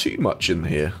not too much in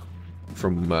here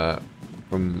from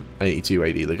 82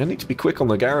 AD. They're going to need to be quick on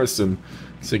the garrison.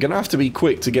 So you're going to have to be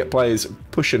quick to get players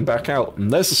pushing back out. And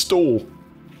there's a stall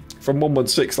from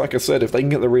 116. Like I said, if they can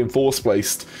get the reinforce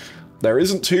placed, there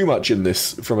isn't too much in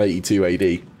this from 82 AD.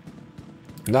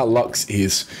 And that Lux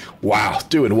is, wow,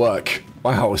 doing work.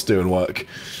 Wow, it's doing work.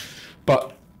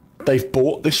 But they've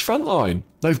bought this front line.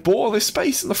 They've bought all this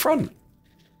space in the front.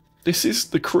 This is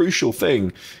the crucial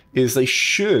thing, is they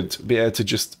should be able to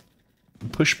just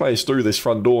push players through this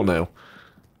front door now.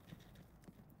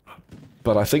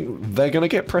 But I think they're going to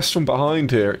get pressed from behind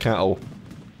here at Cattle.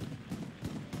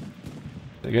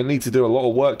 They're going to need to do a lot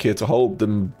of work here to hold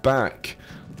them back.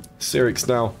 Cyrix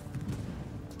now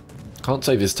can't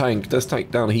save his tank. Does take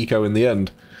down Hiko in the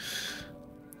end.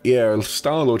 Yeah,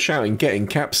 Star-Lord shouting, getting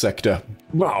cap sector.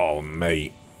 Oh,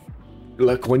 mate.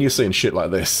 Look, when you're seeing shit like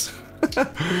this...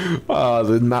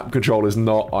 the map control is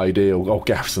not ideal. Oh,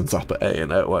 Garrison's up at A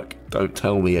network. Don't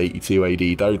tell me 82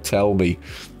 AD. Don't tell me.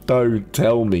 Don't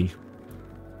tell me.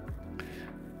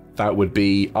 That would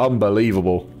be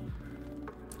unbelievable.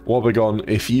 Wobbegone,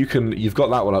 if you can, you've got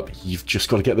that one up. You've just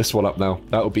got to get this one up now.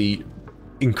 That would be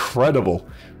incredible.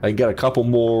 They can get a couple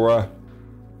more,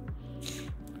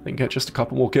 they can get just a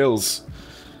couple more kills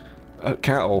at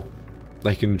cattle.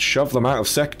 They can shove them out of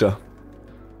sector.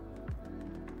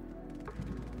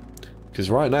 Because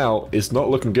right now, it's not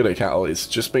looking good at cattle. It's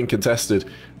just been contested,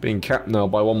 being capped now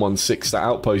by 116. That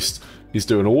outpost is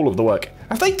doing all of the work.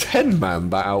 Have they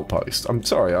 10-manned that outpost? I'm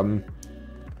sorry, I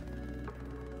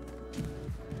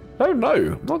don't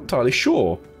know. I'm not entirely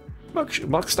sure.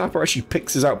 Mark Snapper actually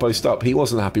picks his outpost up. He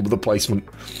wasn't happy with the placement.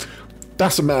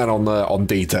 That's a man on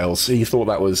details. He thought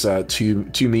that was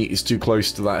 2 meters too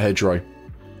close to that hedgerow.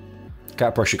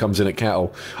 Cat pressure comes in at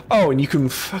cattle. Oh, and you can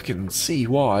fucking see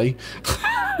why.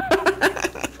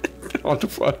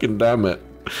 God fucking damn it.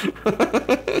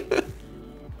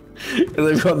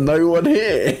 They've got no one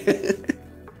here.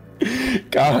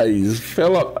 Guys,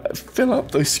 fill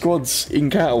up those squads in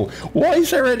cattle. Why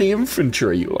is there any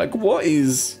infantry? Like, why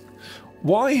is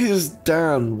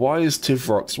Dan, why is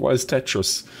Tivrox, why is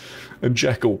Tetris and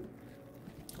Jekyll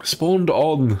spawned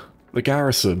on the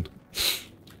garrison?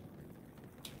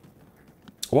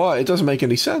 Why? It doesn't make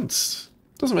any sense.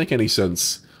 Doesn't make any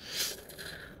sense.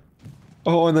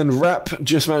 Oh, and then Rap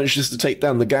just manages to take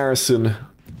down the garrison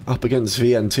up against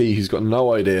VNT, who's got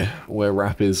no idea where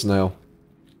Rap is now.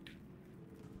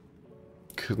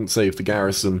 Couldn't save the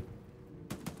garrison.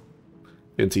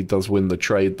 VNT does win the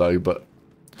trade though, but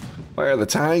where are the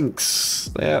tanks?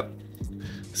 Yeah.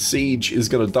 Siege is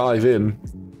going to dive in.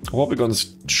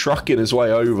 Wobbegon's trucking his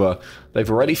way over. They've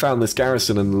already found this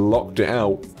garrison and locked it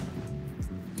out.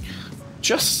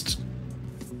 Just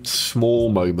small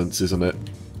moments, isn't it?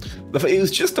 It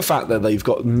was just the fact that they've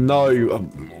got no...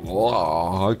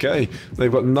 okay.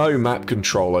 They've got no map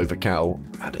control over cattle.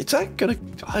 Man, it's that gonna...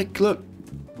 Like, look,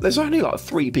 there's only like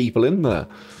 3 people in there.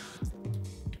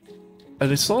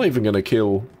 And it's not even gonna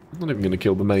kill... Not even gonna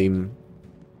kill the main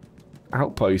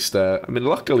outpost there. I mean,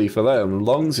 luckily for them,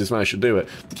 Longs has managed to do it.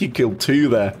 I think he killed 2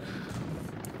 there.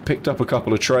 Picked up a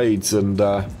couple of trades and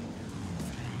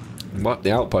wiped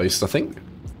the outpost, I think.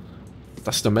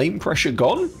 That's the main pressure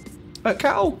gone at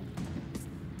cattle?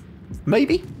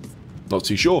 Maybe? Not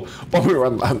too sure. Bombing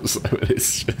around lamps, though,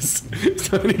 it's just...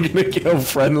 It's only gonna kill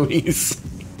friendlies.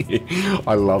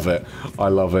 I love it. I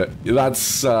love it.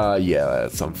 That's, yeah,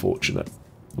 that's unfortunate.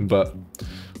 But...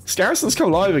 This garrison's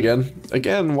come live again.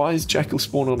 Again, why is Jekyll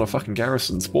spawning on a fucking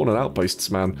garrison? Spawning outposts,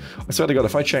 man. I swear to God,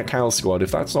 if I check House Squad,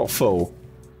 if that's not full...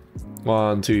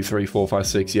 1, 2, 3, 4, 5,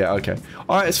 6, yeah, okay.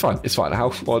 Alright, it's fine, it's fine.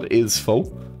 House Squad is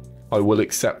full. I will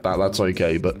accept that, that's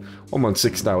okay, but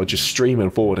 116 now are just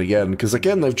streaming forward again, because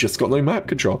again, they've just got no map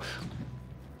control.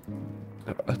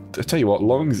 I tell you what,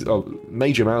 Long's...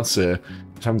 Major Mouse here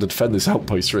is having to defend this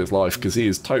outpost for his life, because he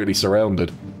is totally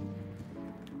surrounded.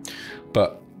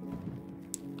 But...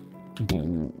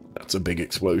 That's a big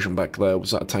explosion back there.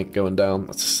 Was that a tank going down?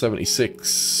 That's a 76.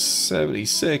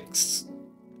 76.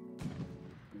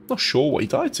 Not sure what he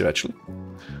died to, actually.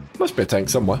 Must be a tank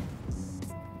somewhere.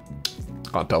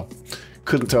 Can't tell.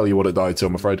 Couldn't tell you what it died to,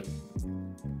 I'm afraid.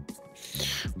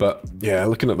 But, yeah,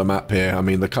 looking at the map here, I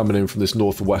mean, they're coming in from this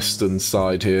northwestern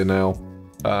side here now.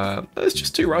 There's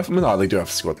just 2 riflemen. Oh, they do have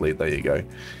a squad lead. There you go.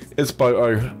 It's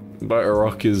Boto. Boto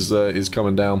Rock is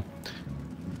coming down.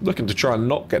 Looking to try and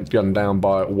not get gunned down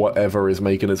by whatever is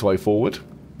making its way forward.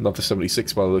 Another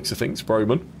 76 by the looks of things,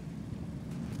 Broman.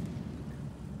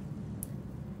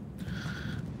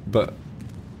 But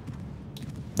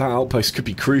that outpost could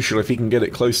be crucial if he can get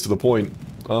it close to the point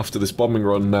after this bombing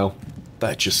run now.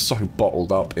 They're just so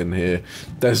bottled up in here.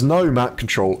 There's no map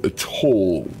control at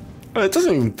all. It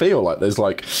doesn't even feel like there's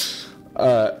like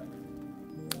a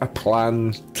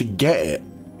plan to get it.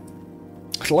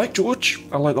 I like George.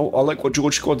 I like what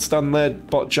George Squad's done there.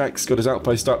 Bot Jack's got his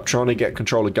outpost up, trying to get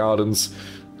control of gardens.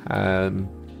 But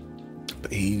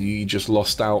he just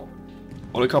lost out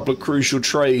on a couple of crucial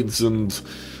trades, and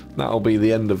that'll be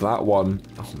the end of that one.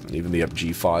 Oh, even the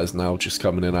FG fires now just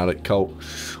coming in at it. Colt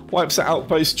wipes that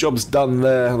outpost. Job's done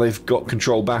there. They've got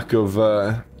control back of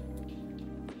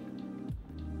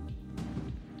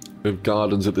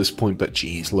gardens at this point. But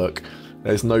geez, look,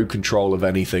 there's no control of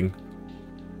anything.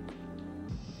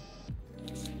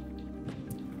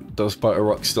 Does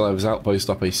Boto still have his outpost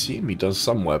up? I assume he does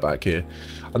somewhere back here.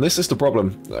 And this is the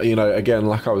problem. You know, again,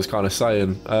 like I was kind of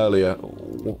saying earlier,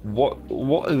 what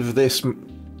of this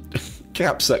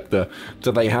cap sector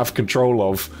do they have control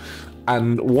of?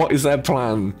 And what is their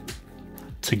plan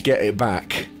to get it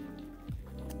back?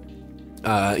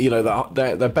 You know,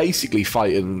 they're basically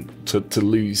fighting to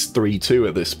lose 3-2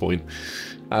 at this point.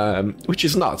 Which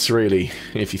is nuts, really,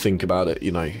 if you think about it.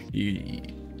 You know,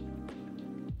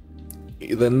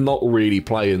 they're not really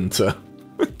playing to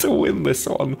to win this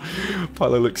one by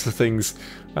the looks of things.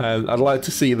 I'd like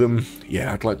to see them,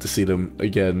 yeah, I'd like to see them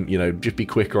again, you know, just be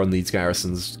quicker on these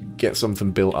garrisons, get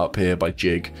something built up here by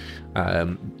Jig.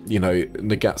 You know,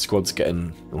 the Gat squad's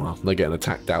getting, well, they're getting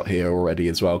attacked out here already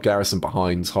as well. Garrison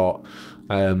behind's hot.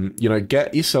 You know,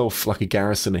 get yourself like a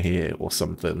garrison here or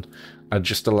something, and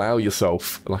just allow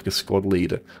yourself like a squad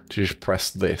leader to just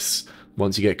press this.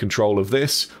 Once you get control of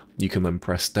this, you can then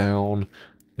press down.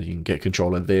 You can get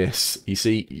control of this. You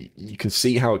see, you can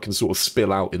see how it can sort of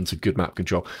spill out into good map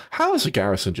control. How has a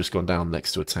garrison just gone down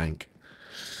next to a tank?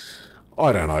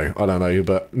 I don't know,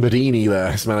 but Medini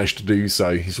there has managed to do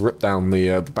so. He's ripped down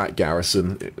the back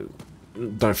garrison.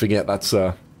 Don't forget that's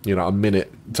you know, a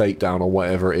minute takedown or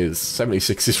whatever it is.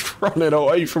 76 is running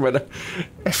away from an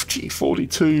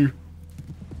FG42.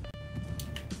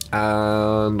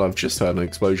 And I've just heard an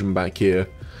explosion back here.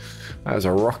 There's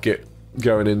a rocket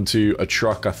going into a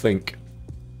truck, I think.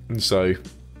 And so,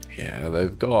 yeah,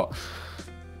 they've got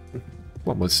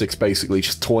 116 basically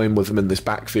just toying with them in this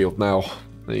backfield now.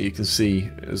 You can see,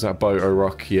 is that Boto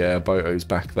Rock? Yeah, Boto's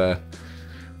back there.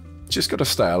 Just got to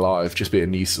stay alive, just be a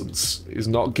nuisance. He's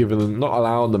not giving them, not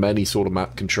allowing them any sort of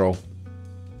map control.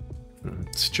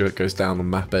 Stuart goes down the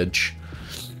map edge.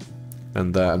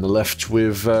 And they're left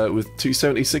with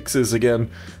 276s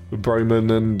again, with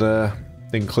Broman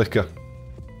and Clicker.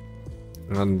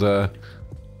 And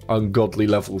ungodly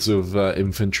levels of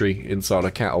infantry inside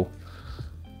a cattle.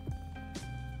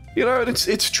 You know,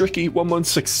 it's tricky.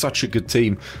 116 is such a good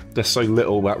team. There's so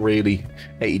little that really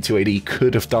 82 AD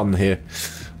could have done here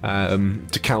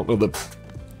to counter them.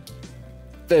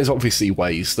 There's obviously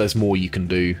ways. There's more you can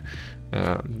do.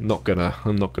 I'm not gonna,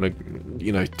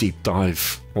 you know, deep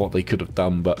dive what they could have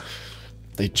done, but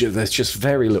there's just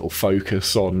very little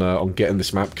focus on getting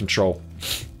this map control.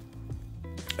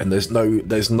 And there's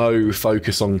no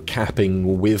focus on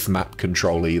capping with map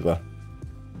control either.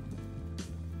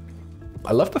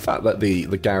 I love the fact that the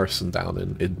garrison down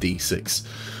in D6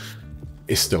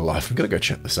 is still alive. I'm gonna go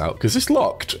check this out because it's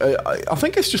locked. I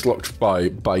think it's just locked by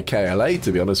KLA,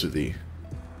 to be honest with you,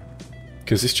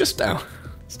 because it's just down.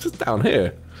 It's just down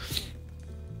here.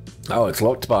 Oh, it's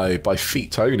locked by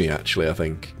Feet Tony actually. I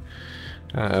think.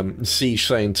 Siege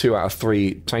saying 2 out of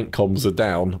 3 tank comms are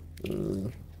down.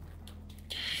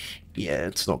 Yeah,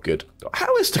 it's not good.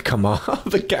 How is to come up?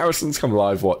 The garrison's come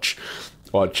live. Watch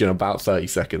in about 30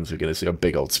 seconds. We're going to see a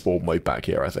big old spawn wave back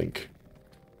here, I think.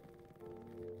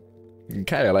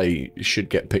 KLA should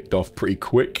get picked off pretty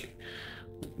quick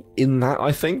in that,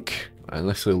 I think,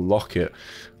 unless they lock it.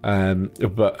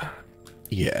 But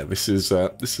yeah, this is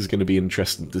going to be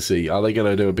interesting to see. Are they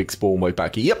going to do a big spawn wave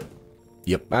back here?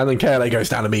 Yep. And then KLA goes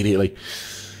down immediately.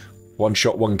 1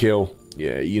 shot, 1 kill.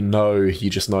 Yeah, you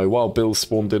just know. While Bill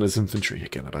spawned in as infantry.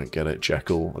 Again, I don't get it.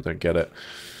 Jekyll, I don't get it.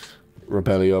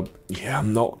 Rebellion. Yeah,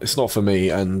 it's not for me.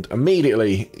 And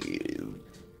immediately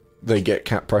they get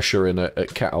cap pressure in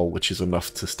at Cattle, which is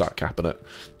enough to start capping it.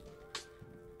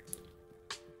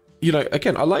 You know,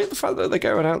 again, I like the fact that they're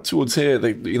going out towards here.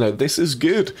 You know, this is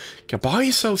good. Go buy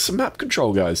yourself some map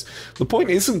control, guys. The point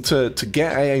isn't to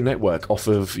get AA network off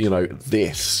of, you know,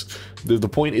 this. The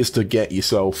point is to get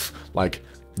yourself, like,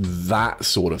 that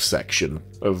sort of section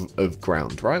of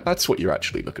ground, right? That's what you're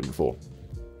actually looking for.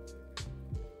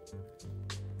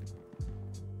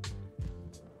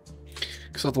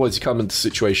 Because otherwise you come into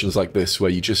situations like this where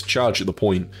you just charge at the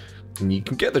point and you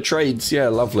can get the trades, yeah,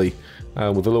 lovely,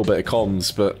 with a little bit of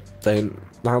comms, but then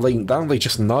now they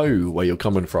just know where you're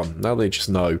coming from. Now they just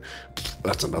know.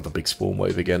 That's another big spawn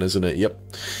wave again, isn't it? Yep.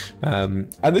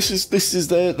 And this is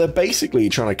they're basically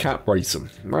trying to cap race them,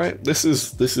 right? This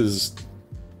is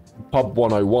Pub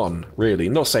 101, really.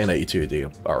 Not saying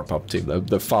 82 are a pub team.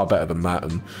 They're far better than that,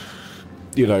 and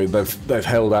you know they've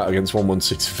held out against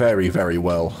 116 very, very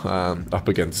well, up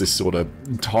against this sort of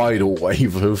tidal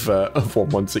wave of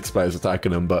 116 players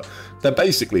attacking them. But they're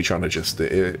basically trying to just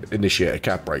initiate a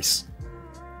cap race.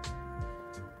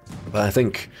 But I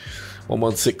think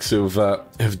 116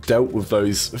 have dealt with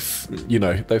those. You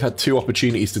know, they've had 2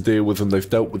 opportunities to deal with them. They've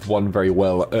dealt with one very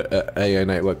well at AA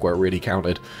Network where it really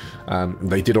counted.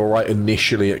 They did all right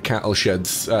initially at Cattle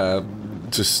Sheds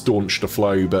to staunch the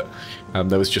flow, but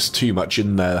there was just too much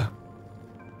in there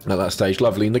at that stage.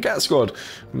 Lovely. And the Gat Squad,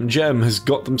 Gem, has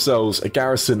got themselves a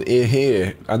garrison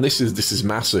here, and this is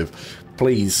massive.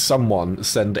 Please, someone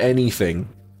send anything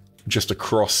just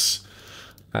across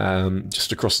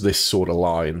this sort of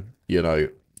line. You know,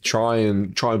 try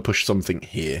and push something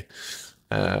here.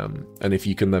 And if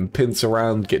you can then pinch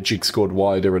around, get Jig Squad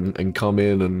wider and come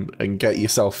in and get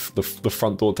yourself the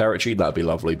front door territory, that'd be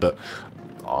lovely. But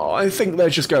I think they're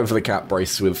just going for the cap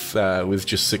brace with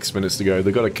just 6 minutes to go.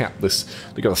 They've got to cap this.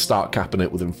 They've got to start capping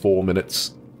it within 4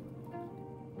 minutes.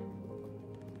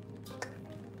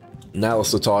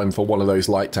 Now's the time for one of those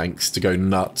light tanks to go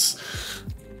nuts.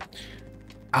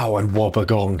 Oh, and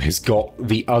Wobbegong has got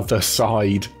the other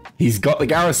side. He's got the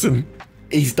garrison.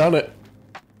 He's done it.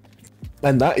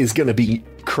 And that is going to be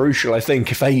crucial, I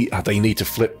think, if they need to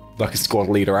flip like a squad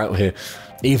leader out here.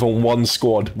 Even one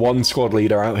squad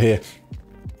leader out here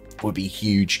would be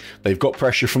huge. They've got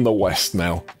pressure from the west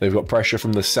now. They've got pressure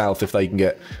from the south if they can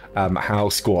get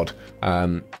Howe's squad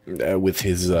with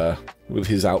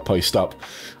his outpost up,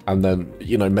 and then,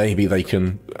 you know, maybe they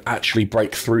can actually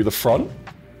break through the front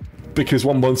because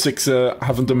 116 are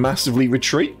having to massively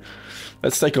retreat.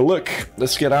 Let's take a look.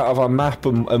 Let's get out of our map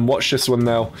and watch this one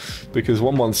now, because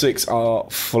 116 are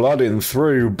flooding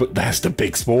through, but there's the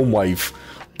big spawn wave.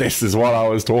 This is what I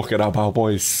was talking about,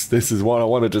 boys. This is what I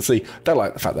wanted to see. Don't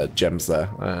like the fact that Gem's there.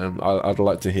 I'd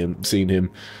like to seen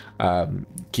him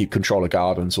keep control of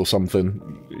gardens or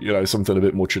something, you know, something a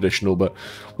bit more traditional. But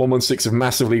 116 have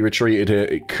massively retreated here.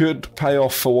 It could pay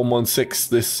off for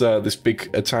 116 this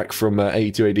big attack from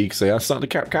 82 AD, because they are starting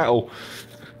to cap cattle.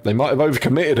 They might have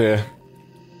overcommitted here,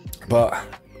 but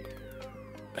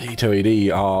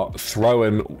 82 AD are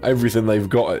throwing everything they've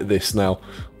got at this now.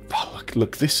 Oh,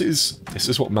 look, this is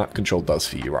what map control does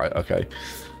for you, right? Okay.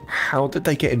 How did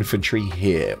they get infantry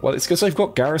here? Well, it's because they've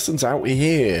got garrisons out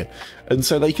here, and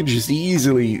so they can just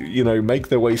easily, you know, make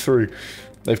their way through.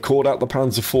 They've called out the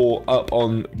Panzer IV up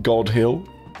on God Hill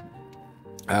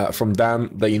from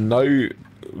Dan. They know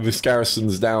this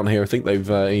garrison's down here. I think they've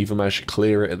even managed to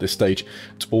clear it at this stage.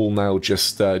 It's all now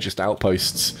just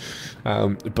outposts.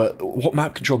 But what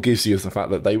map control gives you is the fact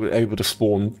that they were able to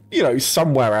spawn, you know,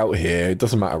 somewhere out here. It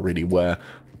doesn't matter really where.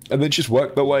 And then just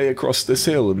work their way across this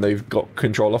hill, and they've got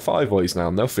control of 5 ways now,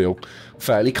 and they'll feel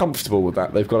fairly comfortable with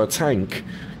that. They've got a tank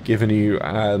giving you,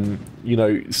 you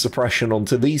know, suppression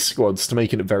onto these squads to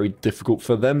making it very difficult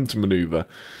for them to maneuver.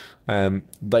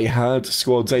 They had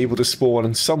squads able to spawn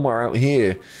and somewhere out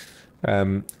here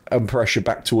and pressure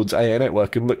back towards AA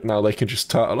network, and look, now they can just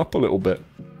turtle up a little bit.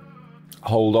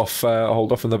 Hold off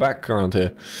in the background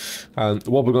here. And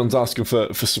Wobbegong's asking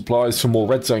for supplies for more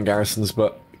red zone garrisons,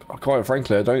 but quite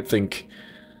frankly, I don't think,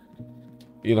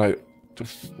 you know,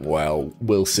 well,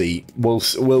 we'll see. We'll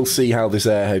see how this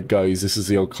airhead goes. This is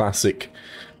the old classic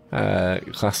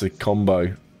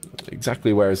combo.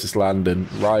 Exactly where is this landing?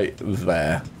 Right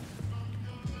there.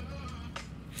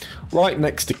 Right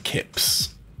next to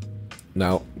Kips.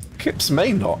 Now, Kips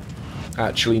may not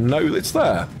actually know it's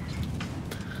there.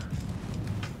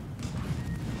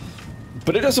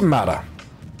 But it doesn't matter.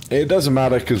 It doesn't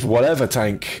matter, because whatever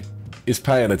tank is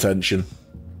paying attention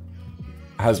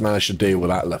has managed to deal with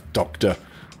that. Look, Doctor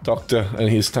and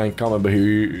his tank, can't remember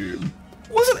who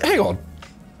was it. Hang on,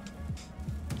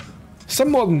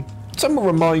 someone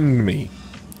remind me,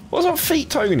 wasn't Feet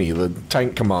Tony the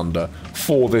tank commander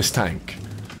for this tank,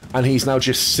 and he's now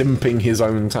just simping his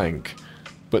own tank,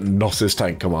 but not his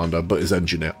tank commander, but his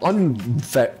engineer? I'm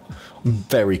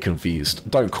very confused.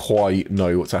 Don't quite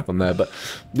know what's happened there, but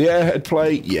the airhead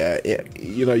play, yeah,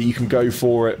 you know, you can go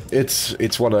for it.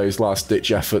 It's one of those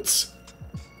last-ditch efforts.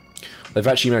 They've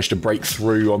actually managed to break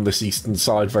through on this eastern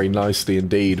side very nicely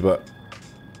indeed, but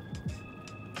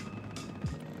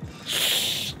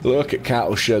look at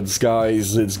cattle sheds,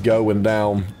 guys. It's going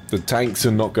down. The tanks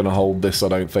are not going to hold this, I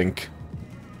don't think.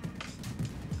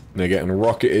 They're getting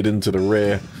rocketed into the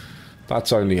rear.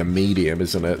 That's only a medium,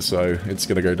 isn't it? So it's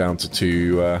going to go down to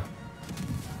two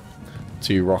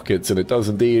rockets, and it does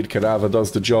indeed. Cadaver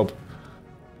does the job.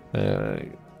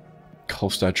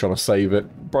 Kolstad trying to save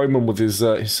it. Broman with his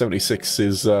 76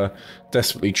 is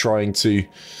desperately trying to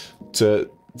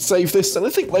save this, and I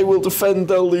think they will defend.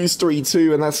 They'll lose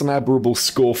 3-2, and that's an admirable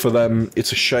score for them.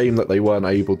 It's a shame that they weren't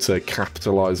able to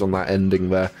capitalise on that ending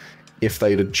there. If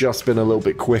they'd have just been a little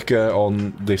bit quicker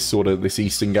on this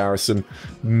eastern garrison,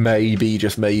 maybe,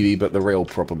 just maybe, but the real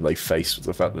problem they faced was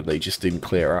the fact that they just didn't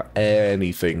clear out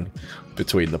anything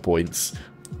between the points.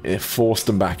 It forced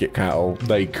them back at cattle.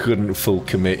 They couldn't full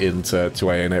commit into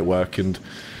AA network, and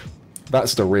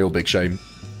that's the real big shame.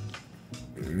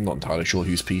 I'm not entirely sure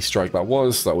whose peace strike that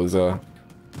was. That was a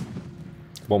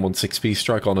 116 peace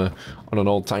strike on an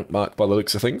old tank mark by the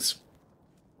looks of things.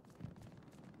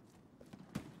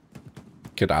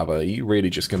 Cadaver, are you really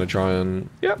just going to try and...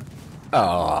 Yep.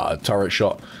 Ah, turret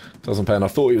shot. Doesn't pay, and I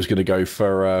thought he was going to go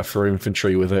for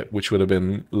infantry with it, which would have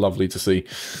been lovely to see.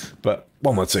 But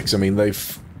 116, I mean,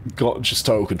 they've got just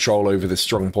total control over this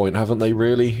strong point, haven't they,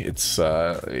 really? It's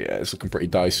yeah, it's looking pretty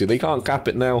dicey. They can't cap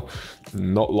it now.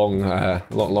 Not long, a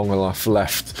lot longer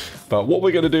left. But what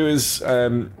we're going to do is,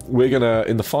 we're going to,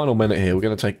 in the final minute here, we're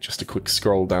going to take just a quick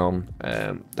scroll down,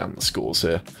 down the scores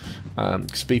here.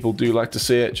 Because people do like to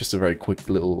see it. Just a very quick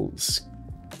little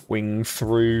swing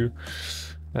through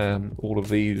all of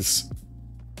these.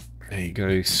 There you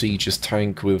go, Siege's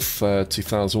tank with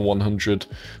 2,100,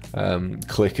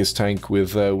 Clicker's tank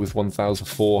with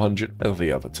 1,400, oh,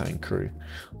 the other tank crew.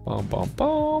 Bom, bom,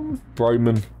 bom.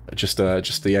 Broman, just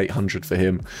the 800 for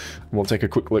him. And we'll take a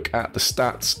quick look at the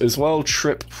stats as well.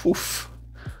 Trip, oof,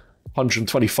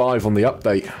 125 on the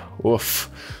update, oof.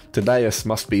 Tadeus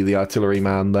must be the artillery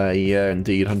man there, yeah,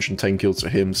 indeed, 110 kills for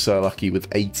him. Sir Lucky with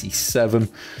 87.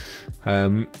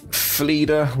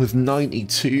 Fleeder with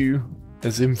 92.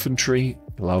 As infantry,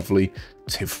 lovely.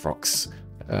 Tivrox,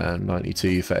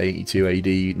 92 for 82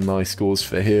 AD, nice scores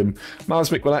for him.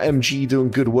 Marsmick with that MG doing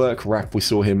good work. Rap, we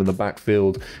saw him in the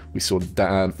backfield. We saw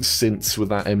Dan Since with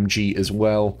that MG as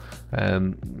well.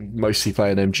 Mostly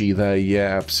playing MG there,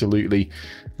 yeah, absolutely.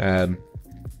 And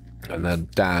then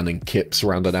Dan and Kips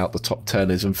rounded out the top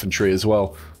 10 as infantry as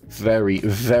well. Very,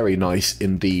 very nice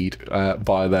indeed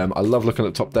by them. I love looking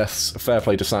at top deaths. Fair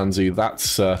play to Sanzu.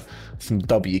 That's some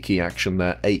W key action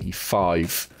there.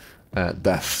 85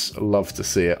 deaths. Love to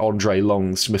see it. Andre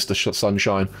Longs, Mr.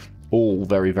 Sunshine, all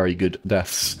very, very good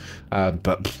deaths.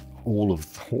 But all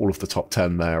of the top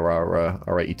 10 there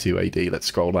are 82 AD. Let's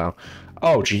scroll down.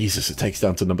 Oh Jesus! It takes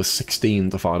down to number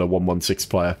 16 to find a 116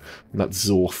 player, and that's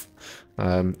Zorth.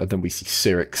 And then we see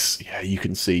Cyrix. Yeah, you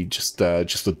can see just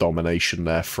the domination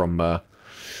there from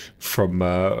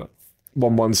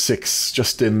 116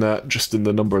 just in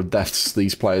the number of deaths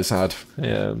these players had.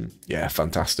 Yeah,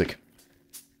 fantastic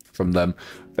from them.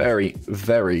 Very,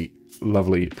 very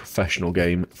lovely professional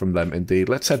game from them indeed.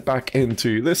 Let's head back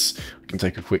into this. We can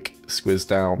take a quick squiz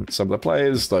down some of the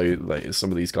players, though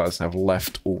some of these guys have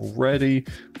left already.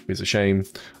 It's a shame.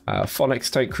 Phonics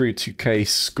Tank Crew 2K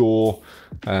score.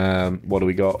 What do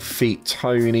we got? Feet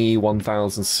Tony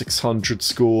 1,600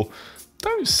 score.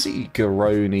 Don't see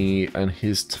Garoni and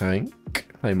his tank.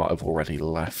 They might have already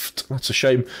left. That's a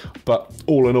shame. But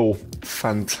all in all,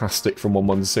 fantastic from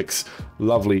 116.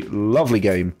 Lovely, lovely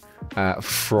game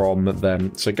from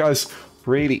them. So guys,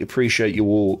 really appreciate you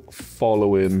all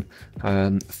following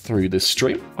through this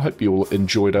stream. I hope you all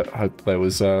enjoyed it. I hope there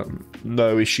was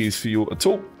no issues for you at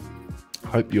all. I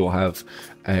hope you'll have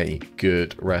a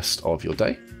good rest of your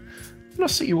day. And I'll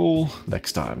see you all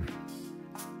next time.